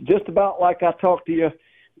increments, just about like I talked to you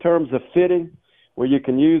in terms of fitting, where you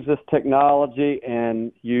can use this technology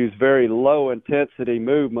and use very low intensity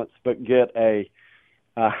movements, but get a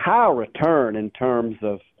high return in terms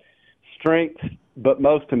of strength, but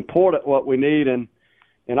most important, what we need in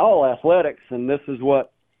all athletics, and this is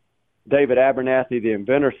what David Abernathy, the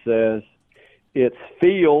inventor, says, it's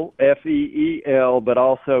feel, F-E-E-L, but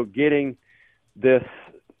also getting the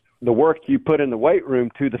work you put in the weight room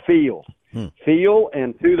to the field. Feel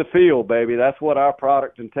and to the field, baby. That's what our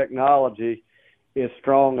product and technology is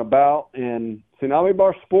strong about. And Tsunami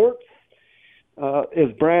Bar Sports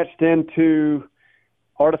is branched into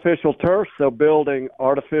artificial turf, so building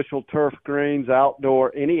artificial turf greens,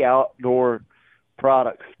 any outdoor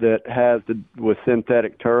products that has with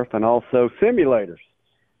synthetic turf, and also simulators.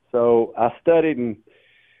 So I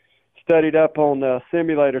studied up on the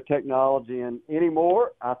simulator technology, and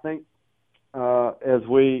anymore, I think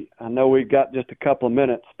I know we've got just a couple of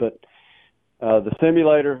minutes, but the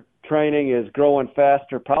simulator training is growing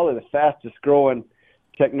faster, probably the fastest growing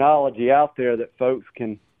technology out there that folks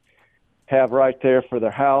can have right there for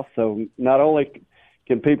their house. So not only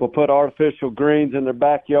can people put artificial greens in their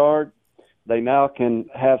backyard, they now can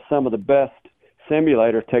have some of the best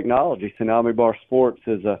simulator technology. Tsunami Bar Sports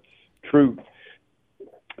is a true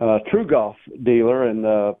golf dealer,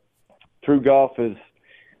 and True Golf is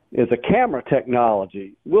a camera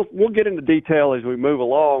technology. We'll get into detail as we move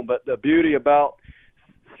along, but the beauty about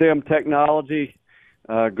sim technology,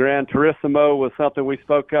 Gran Turismo was something we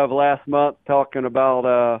spoke of last month, talking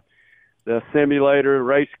about the simulator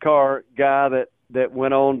race car guy that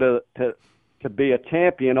went on to be a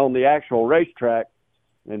champion on the actual racetrack.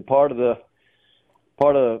 And part of the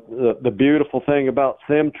beautiful thing about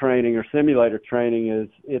sim training or simulator training is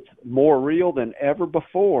it's more real than ever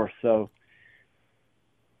before. So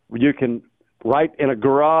you can, right in a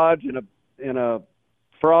garage, in a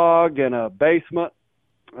frog, in a basement,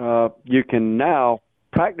 you can now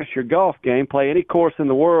practice your golf game, play any course in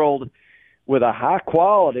the world with a high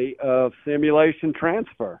quality of simulation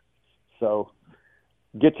transfer. So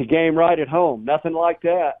get your game right at home. Nothing like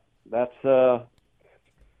that. That's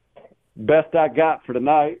best I got for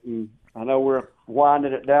tonight. And I know we're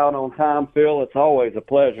winding it down on time, Phil. It's always a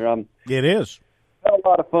pleasure. It is. A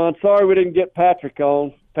lot of fun. Sorry we didn't get Patrick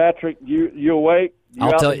on. Patrick, you awake? You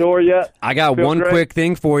out the door yet? I got one quick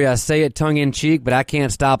thing for you. I say it tongue-in-cheek, but I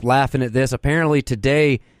can't stop laughing at this. Apparently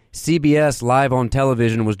today, CBS live on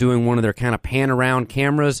television was doing one of their kind of pan-around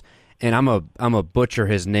cameras, and I'm a butcher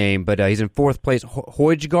his name, but he's in fourth place.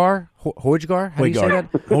 Højgaard? How do you say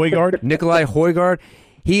that? Højgaard. Nikolai Højgaard.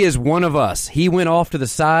 He is one of us. He went off to the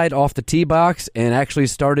side, off the tee box, and actually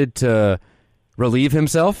started to relieve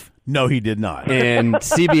himself. No, he did not. And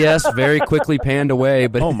CBS very quickly panned away.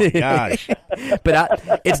 But oh, my gosh.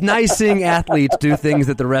 But it's nice seeing athletes do things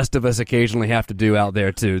that the rest of us occasionally have to do out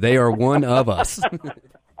there, too. They are one of us.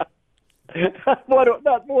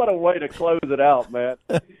 What a way to close it out, man.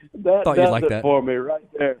 That Thought you'd does like it that. for me right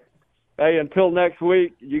there. Hey, until next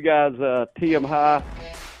week, you guys tee 'em high,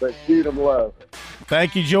 but shoot 'em low.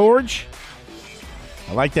 Thank you, George.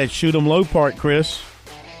 I like that shoot 'em low part, Chris.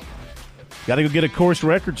 Got to go get a course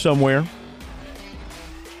record somewhere.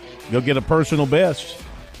 Go get a personal best.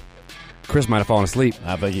 Chris might have fallen asleep.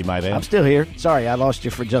 I think he might have. I'm still here. Sorry, I lost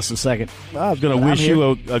you for just a second. I was going to wish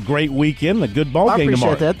you a great weekend, a good ball game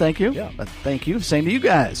tomorrow. I appreciate that. Thank you. Yeah. Thank you. Same to you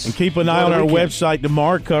guys. And keep an eye on our website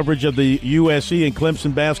tomorrow, coverage of the USC and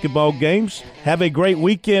Clemson basketball games. Have a great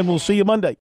weekend. We'll see you Monday.